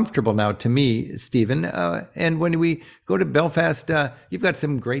quite comfortable now to me, Stephen. And when we go to Belfast, you've got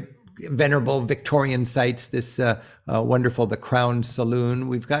some great venerable Victorian sites, this wonderful, the Crown Saloon.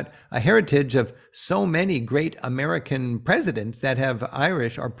 We've got a heritage of so many great American presidents that have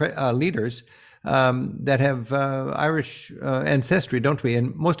Irish, or leaders that have Irish ancestry, don't we?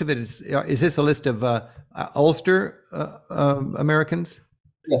 And most of it is this a list of Ulster Americans?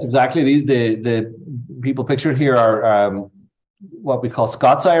 Yes, exactly. The people pictured here are what we call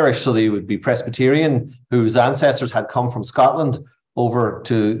Scots Irish, so they would be Presbyterian, whose ancestors had come from Scotland over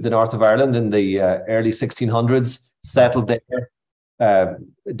to the north of Ireland in the early 1600s, settled there,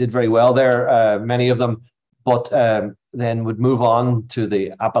 did very well there, many of them, but then would move on to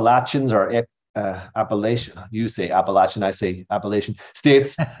the Appalachians, or Appalachian. You say Appalachian, I say Appalachian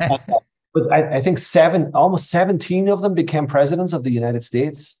states. But I think almost 17 of them became presidents of the United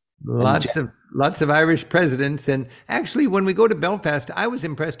States. Lots of Irish presidents. And actually, when we go to Belfast, I was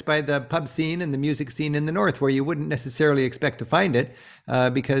impressed by the pub scene and the music scene in the north, where you wouldn't necessarily expect to find it,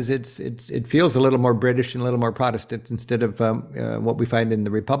 because it feels a little more British and a little more Protestant instead of what we find in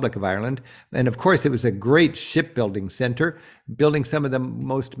the Republic of Ireland. And of course, it was a great shipbuilding center, building some of the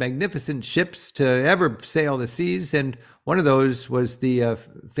most magnificent ships to ever sail the seas. And one of those was the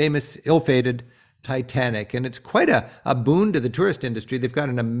famous, ill-fated Titanic. And it's quite a boon to the tourist industry. They've got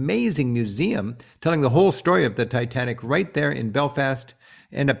an amazing museum telling the whole story of the Titanic right there in Belfast,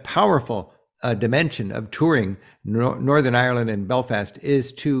 and a powerful dimension of touring Northern Ireland and Belfast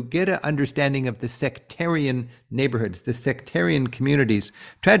is to get an understanding of the sectarian neighborhoods, the sectarian communities.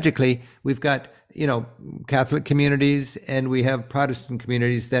 Tragically, we've got Catholic communities and we have Protestant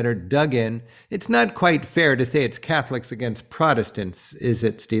communities that are dug in. It's not quite fair to say it's Catholics against Protestants, is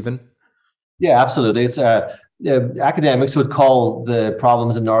it, Stephen? Yeah, absolutely. It's academics would call the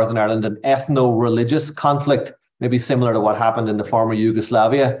problems in Northern Ireland an ethno-religious conflict, maybe similar to what happened in the former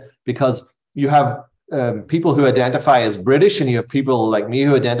Yugoslavia, because you have people who identify as British and you have people like me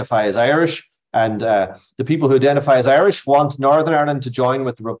who identify as Irish. And the people who identify as Irish want Northern Ireland to join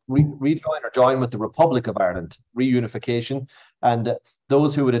with rejoin or join with the Republic of Ireland, reunification. And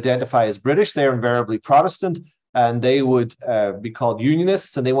those who would identify as British, they're invariably Protestant, and they would be called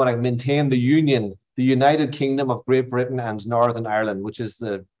unionists, and they want to maintain the union, the United Kingdom of Great Britain and Northern Ireland, which is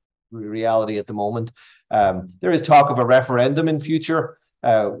the reality at the moment. There is talk of a referendum in future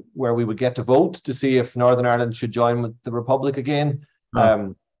where we would get to vote to see if Northern Ireland should join with the Republic again.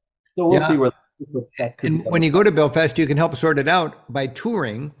 So we'll see where that could And when you go to Belfast, you can help sort it out by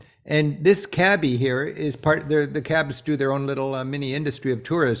touring. And this cabbie here is the cabs do their own little mini industry of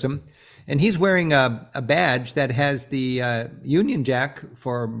tourism. And he's wearing a badge that has the Union Jack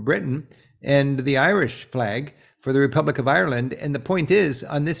for Britain and the Irish flag for the Republic of Ireland. And the point is,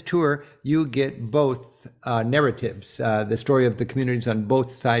 on this tour, you get both narratives, the story of the communities on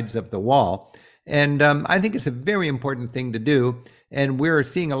both sides of the wall. And I think it's a very important thing to do. And we're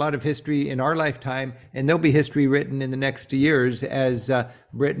seeing a lot of history in our lifetime, and there'll be history written in the next years as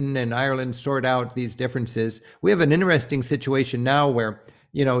Britain and Ireland sort out these differences. We have an interesting situation now where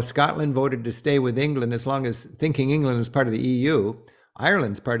Scotland voted to stay with England as long as thinking England is part of the EU.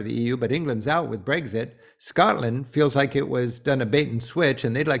 Ireland's part of the EU, but England's out with Brexit. Scotland feels like it was done a bait and switch,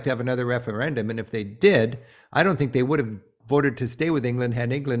 and they'd like to have another referendum. And if they did, I don't think they would have voted to stay with England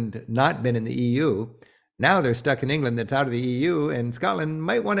had England not been in the EU. Now they're stuck in England that's out of the EU, and Scotland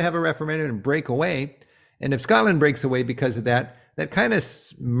might want to have a referendum and break away. And if Scotland breaks away because of that, that kind of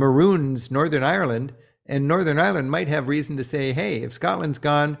maroons Northern Ireland. And Northern Ireland might have reason to say, hey, if Scotland's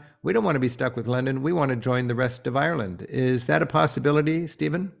gone, we don't want to be stuck with London. We want to join the rest of Ireland. Is that a possibility,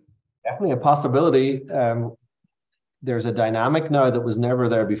 Stephen? Definitely a possibility. There's a dynamic now that was never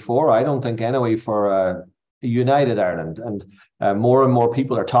there before, I don't think anyway, for a united Ireland. And more and more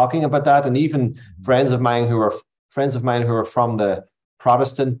people are talking about that. And even friends of mine who are from the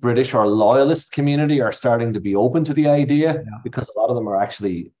Protestant, British or loyalist community are starting to be open to the idea, because a lot of them are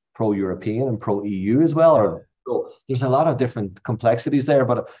actually pro-European and pro-EU as well. So there's a lot of different complexities there,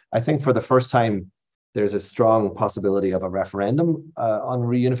 but I think for the first time, there's a strong possibility of a referendum on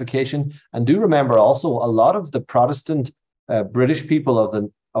reunification. And do remember also, a lot of the Protestant British people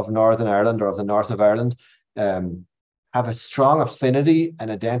of Northern Ireland or of the north of Ireland have a strong affinity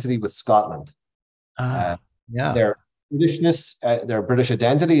and identity with Scotland. Their Britishness, their British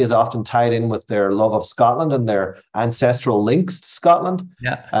identity is often tied in with their love of Scotland and their ancestral links to Scotland.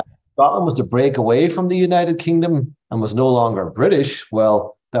 Scotland was to break away from the United Kingdom and was no longer British.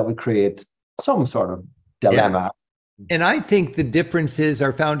 Well, that would create some sort of dilemma. And I think the differences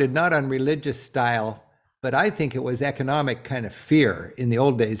are founded not on religious style, but I think it was economic kind of fear in the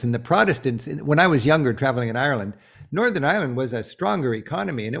old days. And the Protestants, when I was younger traveling in Ireland, Northern Ireland was a stronger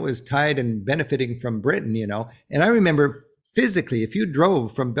economy and it was tied and benefiting from Britain, And I remember physically, if you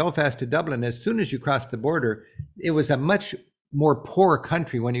drove from Belfast to Dublin, as soon as you crossed the border, it was a much more poor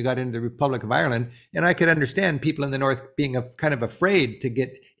country when you got into the Republic of Ireland. And I could understand people in the north being kind of afraid to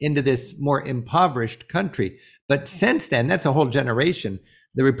get into this more impoverished country. But since then, that's a whole generation.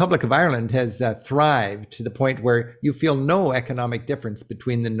 The Republic of Ireland has thrived to the point where you feel no economic difference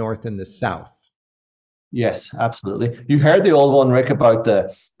between the north and the south. Yes, absolutely. You heard the old one, Rick, about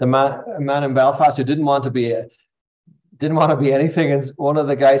the man in Belfast who didn't want to be anything, and one of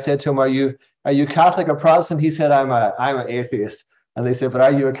the guys said to him, "Are you Catholic or Protestant?" He said, "I'm an atheist." And they said, "But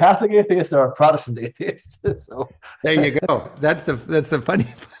are you a Catholic atheist or a Protestant atheist?" So there you go. That's the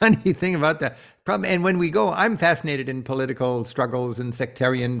funny thing about And when we go, I'm fascinated in political struggles and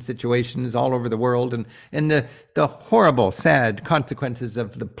sectarian situations all over the world, and the horrible, sad consequences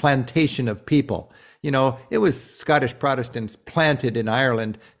of the plantation of people. It was Scottish Protestants planted in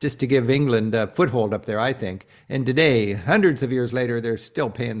Ireland just to give England a foothold up there, I think. And today, hundreds of years later, they're still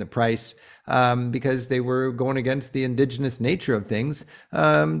paying the price because they were going against the indigenous nature of things.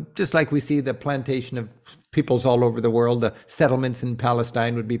 Just like we see the plantation of peoples all over the world, the settlements in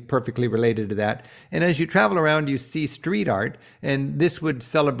Palestine would be perfectly related to that. And as you travel around, you see street art, and this would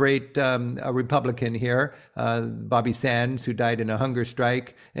celebrate a Republican here, Bobby Sands, who died in a hunger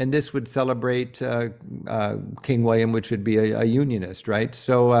strike, and this would celebrate King William, which would be a Unionist, right?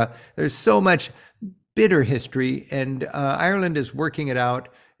 So there's so much bitter history, and Ireland is working it out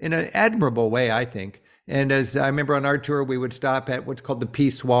in an admirable way, I think. And as I remember on our tour, we would stop at what's called the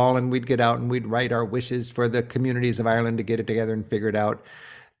Peace Wall, and we'd get out and we'd write our wishes for the communities of Ireland to get it together and figure it out.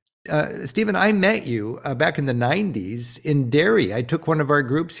 Stephen, I met you back in the 90s in Derry. I took one of our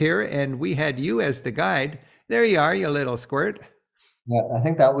groups here, and we had you as the guide. There you are, you little squirt. Yeah, I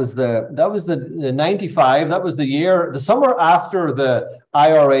think that was the 95. That was the summer after the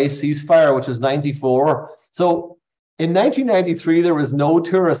IRA ceasefire, which was 94. So in 1993, there was no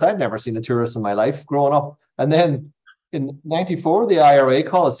tourists. I'd never seen a tourist in my life growing up. And then in 94, the IRA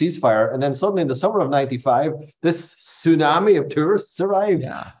called a ceasefire. And then suddenly in the summer of 95, this tsunami of tourists arrived.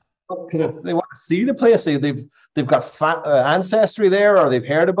 Yeah. Because they want to see the place. They've got ancestry there, or they've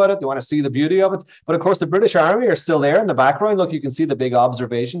heard about it. They want to see the beauty of it. But of course, the British Army are still there in the background. Look, you can see the big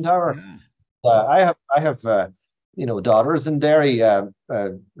observation tower. I have daughters in Derry who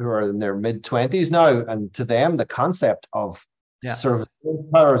are in their mid-20s now, and to them, the concept of service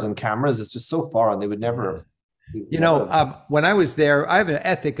towers and cameras is just so foreign. They would never. When I was there, I have an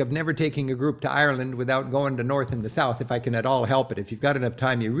ethic of never taking a group to Ireland without going to north and the south, if I can at all help it. If you've got enough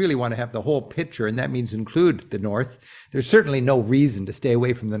time, you really want to have the whole picture, and that means include the north. There's certainly no reason to stay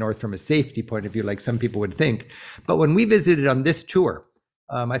away from the north from a safety point of view, like some people would think. But when we visited on this tour,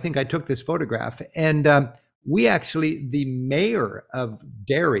 I think I took this photograph, and we actually, the mayor of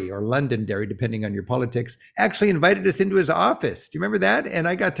Derry, or Londonderry, depending on your politics, actually invited us into his office. Do you remember that? And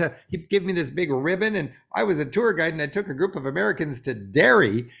he gave me this big ribbon, and I was a tour guide, and I took a group of Americans to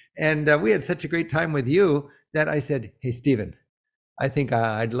Derry, and we had such a great time with you that I said, hey, Stephen, I think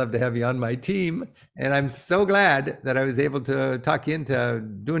I'd love to have you on my team. And I'm so glad that I was able to talk you into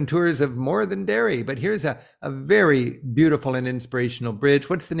doing tours of more than Derry. But here's a very beautiful and inspirational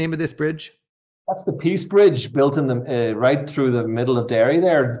bridge. What's the name of this bridge? That's the Peace Bridge, built in the right through the middle of Derry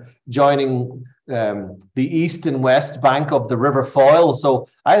there, joining the east and west bank of the River Foyle. So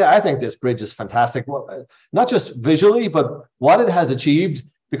I think this bridge is fantastic, not just visually, but what it has achieved,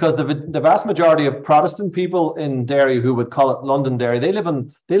 because the vast majority of Protestant people in Derry, who would call it Londonderry, they live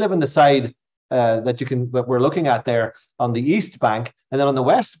on the side that we're looking at there on the east bank. And then on the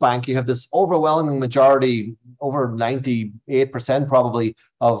west bank, you have this overwhelming majority, over 98% probably,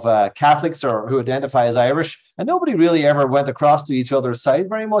 of Catholics or who identify as Irish. And nobody really ever went across to each other's side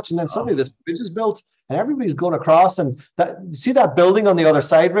very much. And then suddenly this bridge is built and everybody's going across. And see that building on the other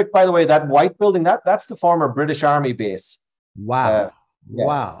side, Rick, by the way, that white building, that's the former British Army base. Wow.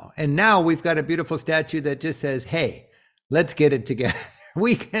 Wow. And now we've got a beautiful statue that just says, hey, let's get it together.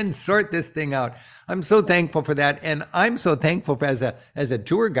 We can sort this thing out. I'm so thankful for that. And I'm so thankful for, as a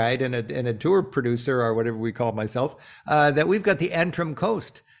tour guide and a tour producer, or whatever we call myself, that we've got the Antrim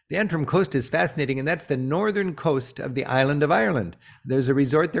Coast. The Antrim Coast is fascinating, and that's the northern coast of the island of Ireland. There's a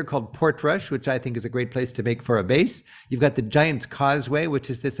resort there called Portrush, which I think is a great place to make for a base. You've got the Giant's Causeway, which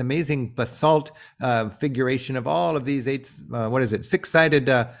is this amazing basalt figuration of all of these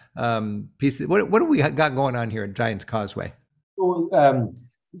six-sided pieces. What do we got going on here at Giant's Causeway?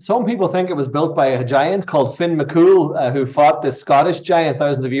 Some people think it was built by a giant called Finn McCool, who fought the Scottish giant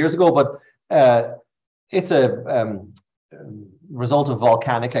thousands of years ago, but it's a result of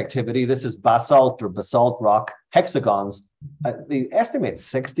volcanic activity. This is basalt rock, hexagons. They estimate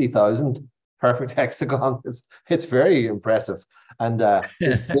 60,000 perfect hexagons. It's very impressive. And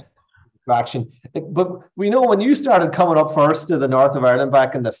attraction. But we know when you started coming up first to the north of Ireland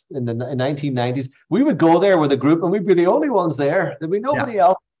back in the 1990s, we would go there with a group and we'd be the only ones there. There'd be nobody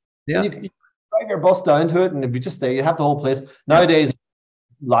else. Yeah. You drive your bus down to it and it'd be just there. You have the whole place. Nowadays, a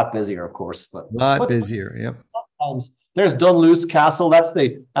lot busier, of course. But busier, yep. Sometimes there's Dunluce Castle. That's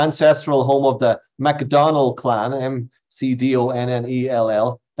the ancestral home of the MacDonnell clan,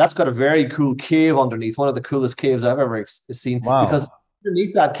 McDonnell. That's got a very cool cave underneath, one of the coolest caves I've ever seen. Wow. Because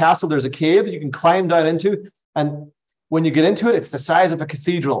underneath that castle, there's a cave you can climb down into. And when you get into it, it's the size of a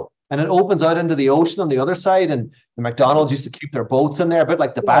cathedral. And it opens out into the ocean on the other side. And the McDonald's used to keep their boats in there, a bit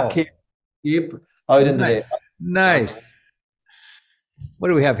like the Bat Cave. escape out into the. Nice. Nice. What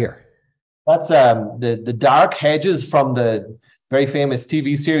do we have here? That's the dark hedges from the very famous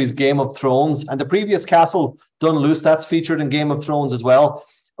TV series Game of Thrones, and the previous castle Dunluce that's featured in Game of Thrones as well.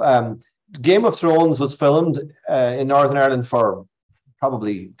 Game of Thrones was filmed in Northern Ireland for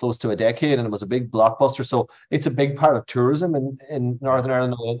probably close to a decade, and it was a big blockbuster. So it's a big part of tourism in Northern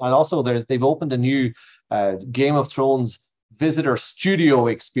Ireland, and also they've opened a new Game of Thrones visitor studio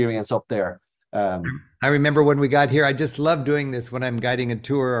experience up there. I remember when we got here, I just love doing this when I'm guiding a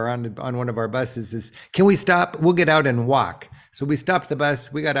tour or on one of our buses is, can we stop? We'll get out and walk. So we stopped the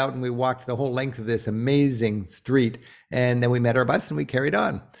bus, we got out and we walked the whole length of this amazing street. And then we met our bus and we carried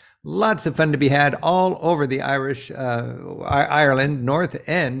on. Lots of fun to be had all over the Ireland, north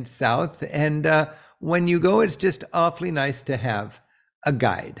and south. And when you go, it's just awfully nice to have a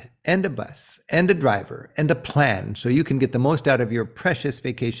guide and a bus and a driver and a plan so you can get the most out of your precious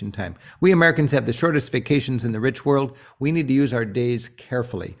vacation time. We Americans have the shortest vacations in the rich world. We need to use our days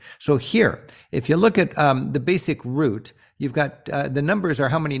carefully. So here, if you look at the basic route, you've got the numbers are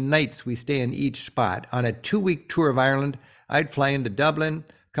how many nights we stay in each spot. On a 2-week tour of Ireland, I'd fly into Dublin,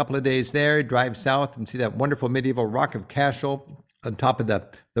 a couple of days there, drive south and see that wonderful medieval Rock of Cashel on top of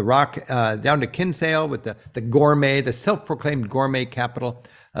the rock, down to Kinsale with the gourmet, the self-proclaimed gourmet capital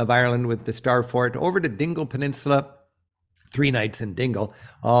of Ireland with the Star Fort, over to Dingle Peninsula, 3 nights in Dingle,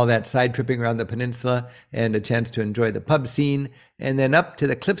 all that side tripping around the peninsula and a chance to enjoy the pub scene, and then up to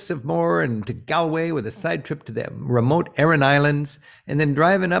the Cliffs of Moher and to Galway with a side trip to the remote Aran Islands, and then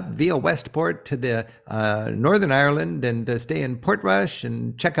driving up via Westport to the Northern Ireland and to stay in Portrush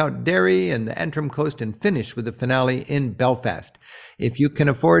and check out Derry and the Antrim coast and finish with the finale in Belfast. If you can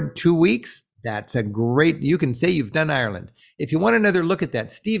afford 2 weeks, that's a great, you can say you've done Ireland. If you want another look at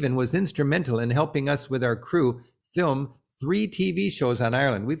that, Stephen was instrumental in helping us with our crew film 3 TV shows on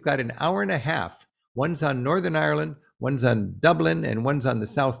Ireland. We've got an hour and a half. One's on Northern Ireland, one's on Dublin, and one's on the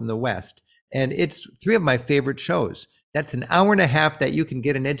South and the West. And it's 3 of my favorite shows. That's an hour and a half that you can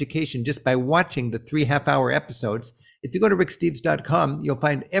get an education just by watching the 3 half-hour episodes. If you go to ricksteves.com, you'll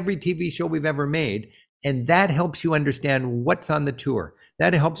find every TV show we've ever made. And that helps you understand what's on the tour.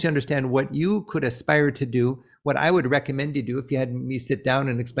 That helps you understand what you could aspire to do, what I would recommend you do if you had me sit down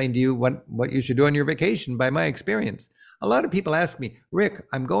and explain to you what you should do on your vacation by my experience. A lot of people ask me, Rick,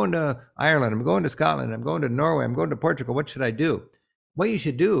 I'm going to Ireland, I'm going to Scotland, I'm going to Norway, I'm going to Portugal, what should I do? What you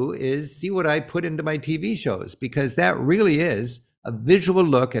should do is see what I put into my TV shows, because that really is a visual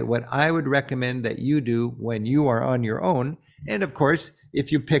look at what I would recommend that you do when you are on your own. And of course,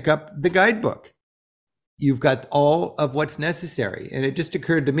 if you pick up the guidebook, you've got all of what's necessary. And it just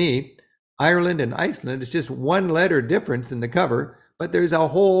occurred to me, Ireland and Iceland is just 1 letter difference in the cover, but there's a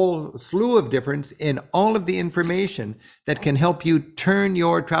whole slew of difference in all of the information that can help you turn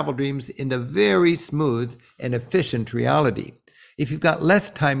your travel dreams into very smooth and efficient reality. If you've got less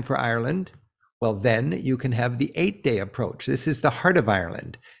time for Ireland, well, then you can have the 8-day approach. This is the heart of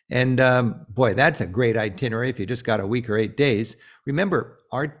Ireland. And boy, that's a great itinerary if you just got a week or 8 days. Remember,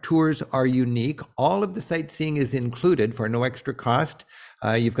 our tours are unique. All of the sightseeing is included for no extra cost.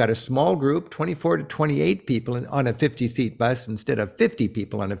 You've got a small group, 24 to 28 people on a 50-seat bus instead of 50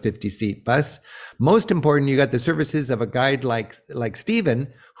 people on a 50-seat bus. Most important, you got the services of a guide like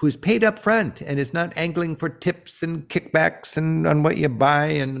Stephen, who's paid up front and is not angling for tips and kickbacks and on what you buy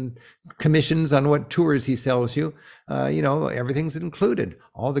and commissions on what tours he sells you. Everything's included.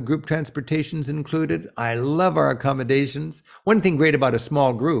 All the group transportation's included. I love our accommodations. One thing great about a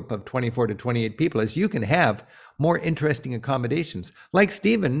small group of 24 to 28 people is you can have more interesting accommodations. Like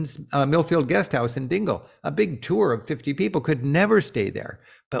Stephen's Millfield Guest House in Dingle, a big tour of 50 people could never stay there,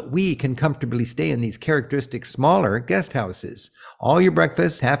 but we can comfortably stay in these characteristic smaller guest houses. All your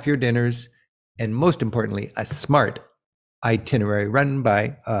breakfasts, half your dinners, and most importantly, a smart itinerary run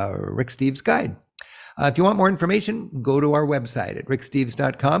by Rick Steves Guide. If you want more information, go to our website at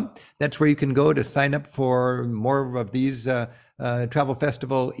ricksteves.com. That's where you can go to sign up for more of these travel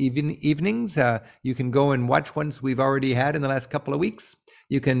festival evenings. You can go and watch ones we've already had in the last couple of weeks.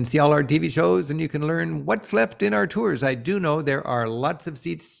 You can see all our TV shows and you can learn what's left in our tours. I do know there are lots of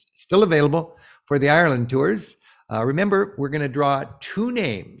seats still available for the Ireland tours. Remember, we're going to draw 2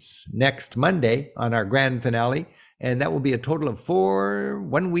 names next Monday on our grand finale, and that will be a total of 4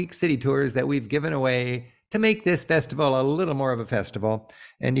 one-week city tours that we've given away to make this festival a little more of a festival.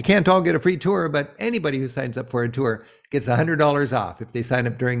 And you can't all get a free tour, but anybody who signs up for a tour gets $100 off if they sign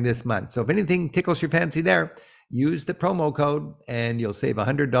up during this month. So if anything tickles your fancy there, use the promo code and you'll save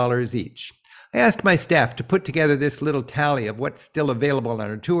 $100 each. I asked my staff to put together this little tally of what's still available on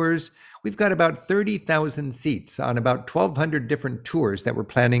our tours. We've got about 30,000 seats on about 1,200 different tours that we're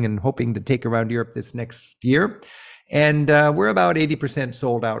planning and hoping to take around Europe this next year. And we're about 80%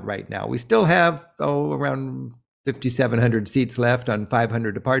 sold out right now. We still have, around 5,700 seats left on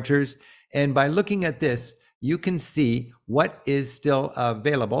 500 departures. And by looking at this, you can see what is still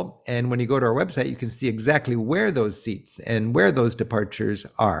available. And when you go to our website, you can see exactly where those seats and where those departures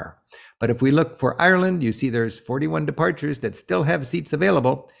are. But if we look for Ireland, you see there's 41 departures that still have seats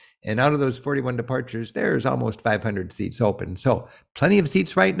available. And out of those 41 departures, there's almost 500 seats open. So plenty of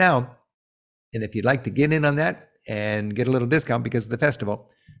seats right now. And if you'd like to get in on that and get a little discount because of the festival,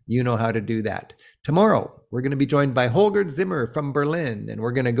 you know how to do that. Tomorrow, we're going to be joined by Holger Zimmer from Berlin, and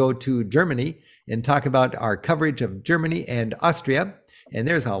we're going to go to Germany and talk about our coverage of Germany and Austria. And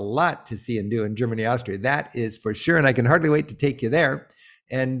there's a lot to see and do in Germany, Austria. That is for sure, and I can hardly wait to take you there.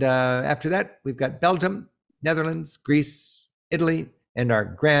 And after that, we've got Belgium, Netherlands, Greece, Italy, and our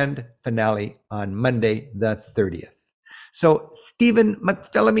grand finale on Monday, the 30th. So, Stephen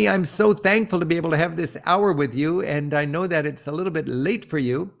McPhilemy, I'm so thankful to be able to have this hour with you. And I know that it's a little bit late for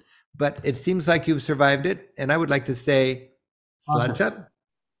you, but it seems like you've survived it. And I would like to say, Sláinte,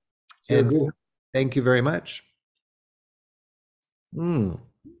 and thank you very much. And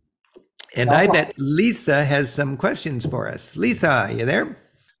I bet Lisa has some questions for us. Lisa, are you there?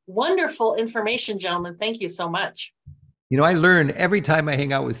 Wonderful information, gentlemen. Thank you so much. You know, I learn every time I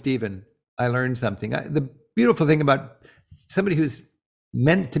hang out with Stephen, I learn something. The beautiful thing about somebody who's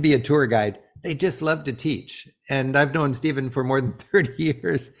meant to be a tour guide, they just love to teach. And I've known Stephen for more than 30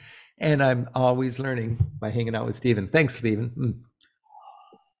 years, and I'm always learning by hanging out with Stephen. Thanks, Stephen.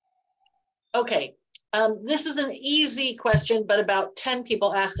 Okay. This is an easy question, but about 10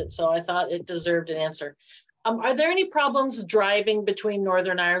 people asked it, so I thought it deserved an answer. Are there any problems driving between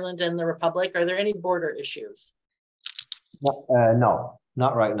Northern Ireland and the Republic? Are there any border issues? No,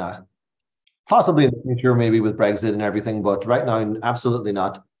 not right now. Possibly in the future, maybe with Brexit and everything, but right now, absolutely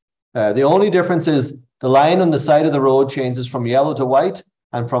not. The only difference is the line on the side of the road changes from yellow to white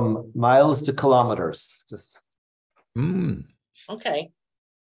and from miles to kilometers. Okay.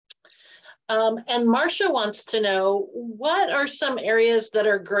 And Marcia wants to know, what are some areas that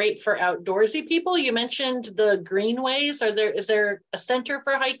are great for outdoorsy people? You mentioned the greenways. Is there a center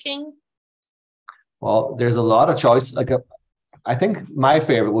for hiking? Well, there's a lot of choice. I think my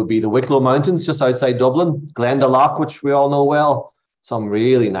favorite would be the Wicklow Mountains just outside Dublin, Glendalough, which we all know well. Some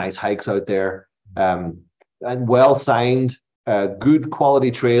really nice hikes out there, and well signed, good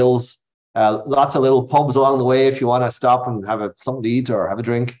quality trails, lots of little pubs along the way if you want to stop and have something to eat or have a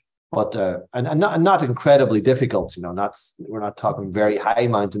drink. But and not incredibly difficult, you know. We're not talking very high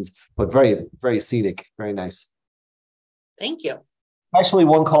mountains, but very, very scenic, very nice. Thank you. Especially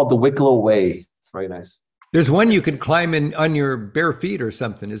one called the Wicklow Way. It's very nice. There's one you can climb in on your bare feet or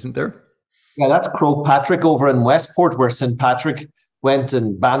something, isn't there? Yeah, that's Croagh Patrick over in Westport, where St. Patrick went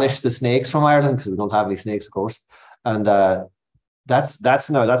and banished the snakes from Ireland, because we don't have any snakes, of course. And that's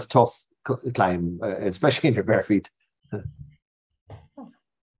tough climb, especially in your bare feet.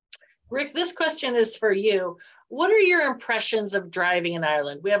 Rick, this question is for you. What are your impressions of driving in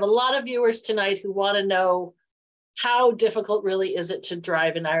Ireland? We have a lot of viewers tonight who want to know, how difficult really is it to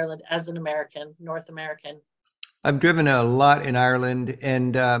drive in Ireland as an American, North American? I've driven a lot in Ireland,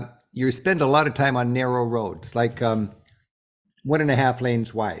 and you spend a lot of time on narrow roads, like 1.5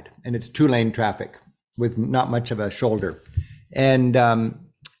 lanes wide, and it's 2-lane traffic with not much of a shoulder. And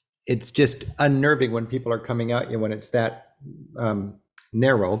it's just unnerving when people are coming at you when it's that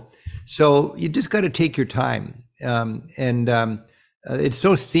narrow. So you just got to take your time. It's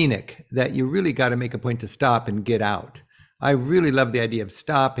so scenic that you really got to make a point to stop and get out. I really love the idea of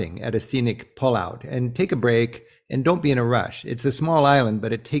stopping at a scenic pullout and take a break, and don't be in a rush. It's a small island,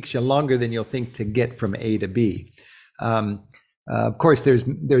 but it takes you longer than you'll think to get from A to B. Of course,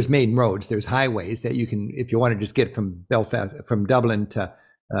 there's main roads, there's highways that you can, if you want to just get from Dublin to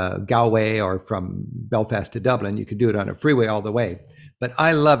Galway, or from Belfast to Dublin, you could do it on a freeway all the way. But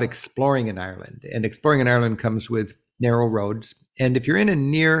I love exploring in Ireland, and exploring in Ireland comes with narrow roads. And if you're in a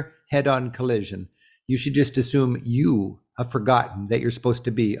near head-on collision, you should just assume you have forgotten that you're supposed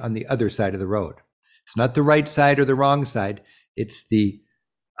to be on the other side of the road. It's not the right side or the wrong side, it's the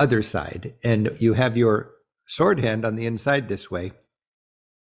other side. And you have your sword hand on the inside this way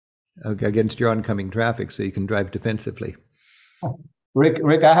against your oncoming traffic, so you can drive defensively.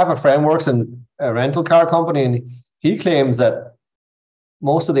 Rick, I have a friend who works in a rental car company, and he claims that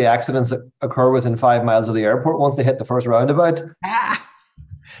most of the accidents occur within 5 miles of the airport once they hit the first roundabout.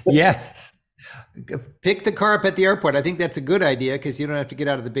 Yes. Pick the car up at the airport. I think that's a good idea, because you don't have to get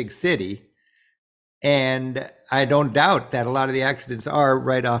out of the big city. And I don't doubt that a lot of the accidents are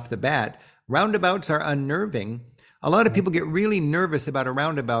right off the bat. Roundabouts are unnerving. A lot of people get really nervous about a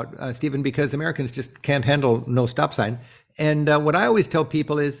roundabout, Stephen, because Americans just can't handle no stop sign. And what I always tell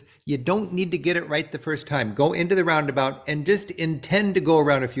people is you don't need to get it right the first time. Go into the roundabout and just intend to go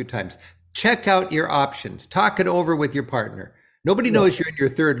around a few times. Check out your options. Talk it over with your partner. Nobody knows you're in your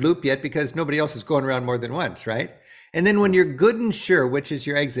third loop yet because nobody else is going around more than once, right? And then when you're good and sure which is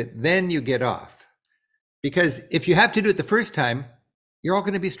your exit, then you get off. Because if you have to do it the first time, you're all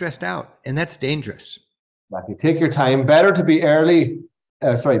going to be stressed out, and that's dangerous. Exactly. Take your time. Better to be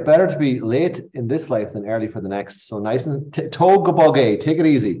better to be late in this life than early for the next. So nice and toga bogey. Take it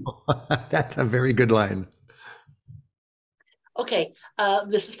easy. That's a very good line. Okay,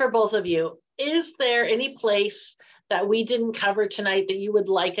 this is for both of you. Is there any place that we didn't cover tonight that you would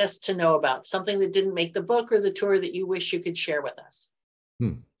like us to know about? Something that didn't make the book or the tour that you wish you could share with us?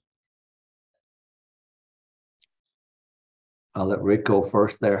 I'll let Rick go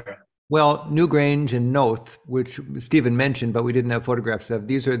first there. Well, Newgrange and Noth, which Stephen mentioned, but we didn't have photographs of.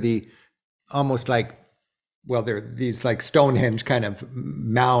 These are the almost like, well, they're these like Stonehenge kind of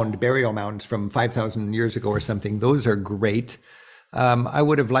burial mounds from 5,000 years ago or something. Those are great. I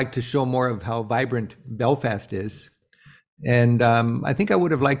would have liked to show more of how vibrant Belfast is. And I think I would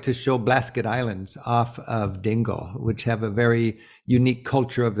have liked to show Blasket Islands off of Dingle, which have a very unique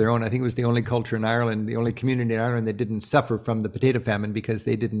culture of their own. I think it was the only culture in Ireland, the only community in Ireland that didn't suffer from the potato famine because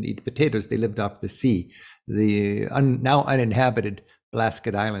they didn't eat potatoes. They lived off the sea. The now uninhabited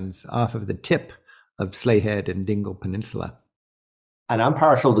Blasket Islands off of the tip of Slayhead and Dingle Peninsula. And I'm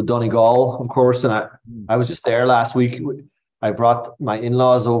partial to Donegal, of course. And I was just there last week. I brought my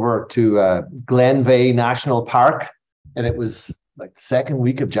in-laws over to Glenveigh National Park. And it was like the second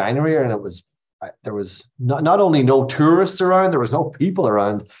week of January, and there was not only no tourists around, there was no people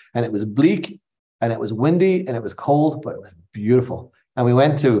around, and it was bleak, and it was windy, and it was cold, but it was beautiful. And we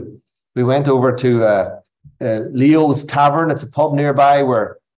went over to Leo's Tavern. It's a pub nearby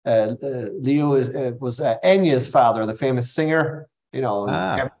where Leo was Enya's father, the famous singer. You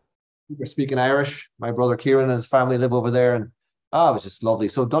know, we were speaking Irish. My brother Kieran and his family live over there, and it was just lovely.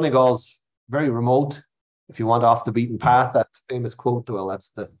 So Donegal's very remote. If you want off the beaten path, that famous quote, well, that's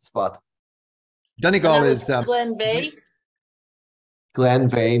the spot. Donegal is Glenveigh.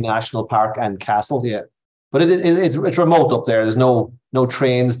 Glenveigh National Park and Castle, yeah. But it's remote up there. There's no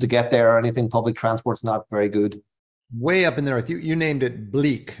trains to get there or anything. Public transport's not very good. Way up in the north. You named it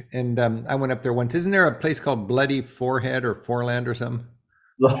bleak, and I went up there once. Isn't there a place called Bloody Forehead or Foreland or something?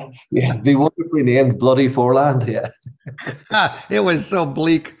 Yeah, the wonderfully named Bloody Foreland, yeah. It was so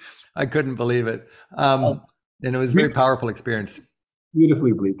bleak. I couldn't believe it. And it was a very powerful experience.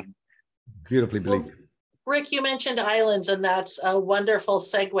 Beautifully bleak. Beautifully bleak. Well, Rick, you mentioned islands, and that's a wonderful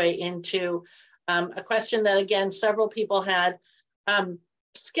segue into a question that, again, several people had.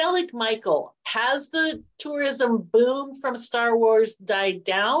 Skellig Michael, has the tourism boom from Star Wars died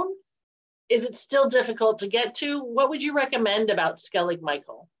down? Is it still difficult to get to? What would you recommend about Skellig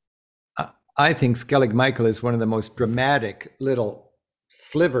Michael? I think Skellig Michael is one of the most dramatic little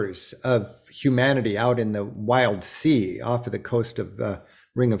slivers of humanity out in the wild sea off of the coast of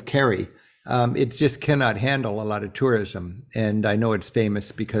Ring of Kerry. It just cannot handle a lot of tourism. And I know it's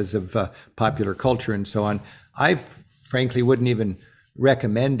famous because of popular culture and so on. I frankly wouldn't even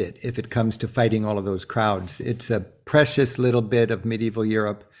recommend it if it comes to fighting all of those crowds. It's a precious little bit of medieval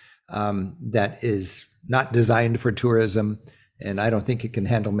Europe that is not designed for tourism. And I don't think it can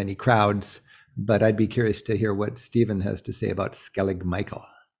handle many crowds. But I'd be curious to hear what Stephen has to say about Skellig Michael.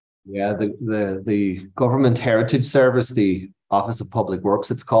 Yeah, the Government Heritage Service, the Office of Public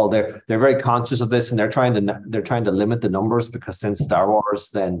Works, it's called. They're very conscious of this, and they're trying to limit the numbers because since Star Wars,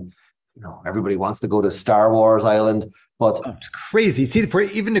 then everybody wants to go to Star Wars Island. But it's crazy. See, for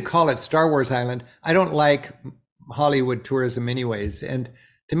even to call it Star Wars Island, I don't like Hollywood tourism anyways. And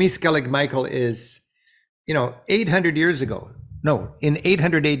to me, Skellig Michael is, 800 years ago. No, in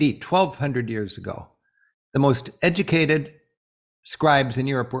 800 AD, 1200 years ago, the most educated scribes in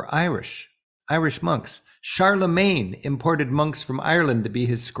Europe were Irish monks. Charlemagne imported monks from Ireland to be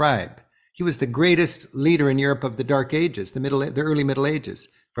his scribe. He was the greatest leader in Europe of the Dark Ages, the early Middle Ages,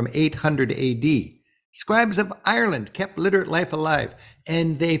 from 800 AD. Scribes of Ireland kept literate life alive,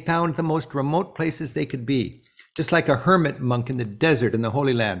 and they found the most remote places they could be. Just like a hermit monk in the desert in the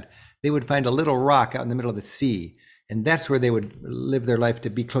Holy Land, they would find a little rock out in the middle of the sea. And that's where they would live their life to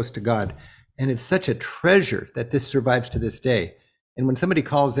be close to God. And it's such a treasure that this survives to this day. And when somebody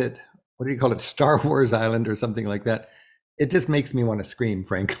calls it, what do you call it, Star Wars Island or something like that, it just makes me want to scream,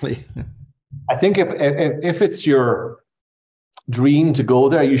 frankly. I think if it's your dream to go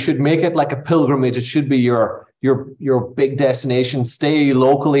there. You should make it like a pilgrimage. It should be your big destination. Stay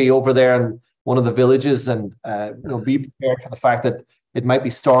locally over there in one of the villages, and be prepared for the fact that it might be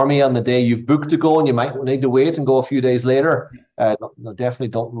stormy on the day you've booked to go, and you might need to wait and go a few days later. No, definitely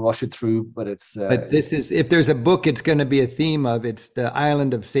don't rush it through. But it's but this is, if there's a book, it's going to be a theme of, it's the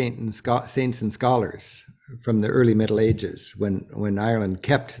island of saints and scholars from the early Middle Ages, when Ireland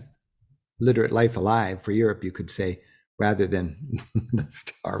kept literate life alive for Europe, you could say, rather than the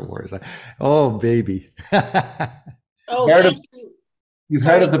Star Wars. Oh, baby. You've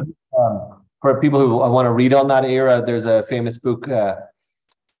heard of the, for people who want to read on that era, there's a famous book,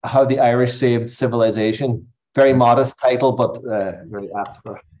 How the Irish Saved Civilization. Very modest title, but very apt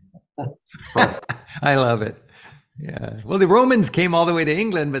for. I love it. Yeah. Well, the Romans came all the way to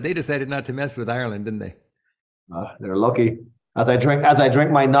England, but they decided not to mess with Ireland, didn't they? They're lucky. As I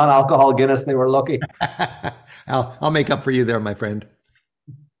drink my non-alcohol Guinness, they were lucky. I'll make up for you there, my friend.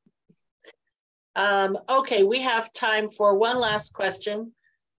 Okay, we have time for one last question.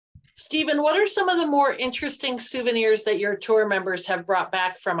 Stephen, what are some of the more interesting souvenirs that your tour members have brought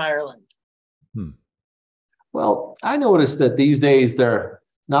back from Ireland? Well, I noticed that these days they're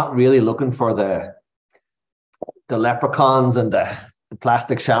not really looking for the leprechauns and the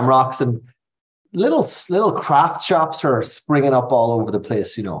plastic shamrocks, and little craft shops are springing up all over the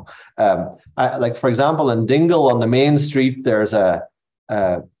place. Like, for example, in Dingle on the main street, there's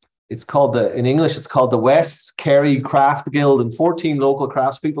it's called in English, it's called the West Kerry Craft Guild, and 14 local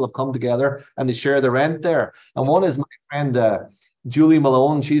craftspeople have come together and they share the rent there. And one is my friend Julie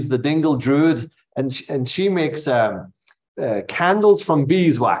Malone. She's the Dingle Druid, and she makes candles from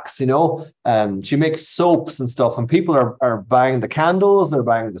beeswax. She makes soaps and stuff, and people are buying the candles, they're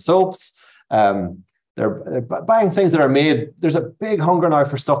buying the soaps. They're buying things that are made. There's a big hunger now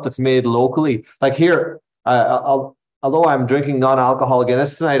for stuff that's made locally. Like here, although I'm drinking non-alcoholic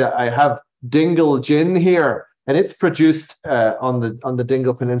Guinness tonight, I have Dingle gin here, and it's produced on the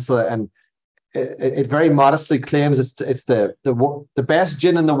Dingle Peninsula, and it very modestly claims it's the best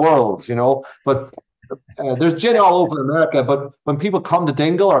gin in the world. But there's gin all over America. But when people come to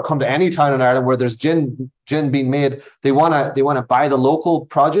Dingle or come to any town in Ireland where there's gin being made, they wanna buy the local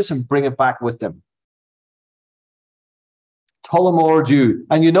produce and bring it back with them. Tullamore Dew,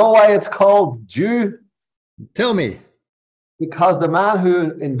 and you know why it's called Dew? Tell me. Because the man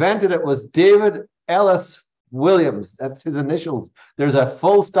who invented it was David Ellis Williams. That's his initials. There's a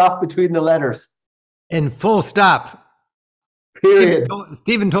full stop between the letters. And full stop. Period.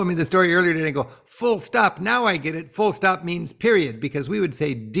 Stephen told me the story earlier today. I go, full stop. Now I get it. Full stop means period, because we would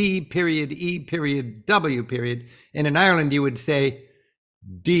say D period, E period, W period. And in Ireland, you would say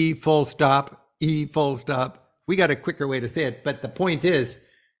D full stop, E full stop. We got a quicker way to say it. But the point is,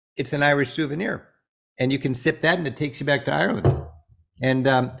 it's an Irish souvenir. And you can sip that and it takes you back to Ireland. And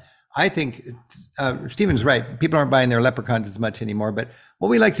I think Stephen's right. People aren't buying their leprechauns as much anymore. But what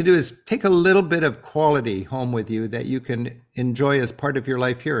we like to do is take a little bit of quality home with you that you can enjoy as part of your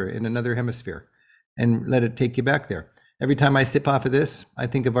life here in another hemisphere, and let it take you back there. Every time I sip off of this, I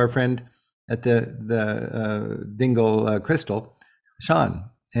think of our friend at the Dingle Crystal, Sean.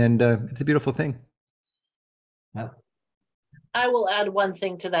 And it's a beautiful thing. Yeah. I will add one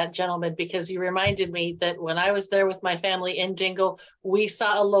thing to that, gentleman, because you reminded me that when I was there with my family in Dingle, we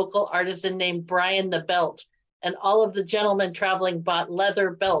saw a local artisan named Brian the Belt, and all of the gentlemen traveling bought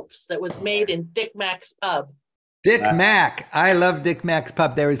leather belts that was made in Dick Mac's pub. Dick Mac. I love Dick Mac's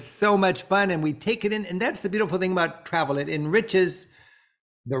pub. There is so much fun, and we take it in. And that's the beautiful thing about travel. It enriches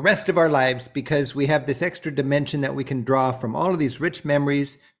the rest of our lives, because we have this extra dimension that we can draw from all of these rich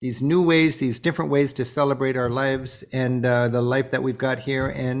memories, these new ways, these different ways to celebrate our lives and the life that we've got here,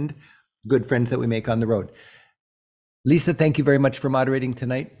 and good friends that we make on the road. Lisa, thank you very much for moderating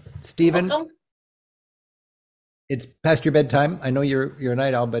tonight. Stephen, Welcome. It's past your bedtime. I know you're a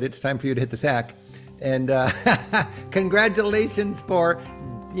night owl, but it's time for you to hit the sack. And congratulations for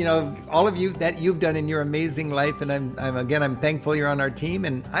all of you that you've done in your amazing life. And I'm thankful you're on our team,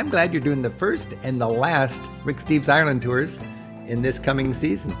 and I'm glad you're doing the first and the last Rick Steves Ireland tours in this coming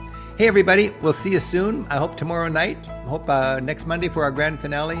season. Hey everybody, we'll see you soon. I hope tomorrow night, hope next Monday for our grand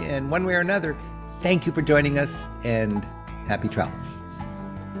finale, and one way or another, thank you for joining us, and happy travels.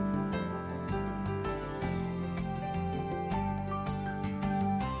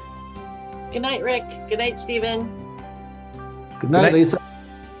 Good night, Rick. Good night, Stephen. Good night, Lisa.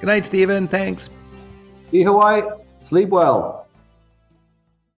 Good night, Stephen. Thanks. See Hawaii. Sleep well.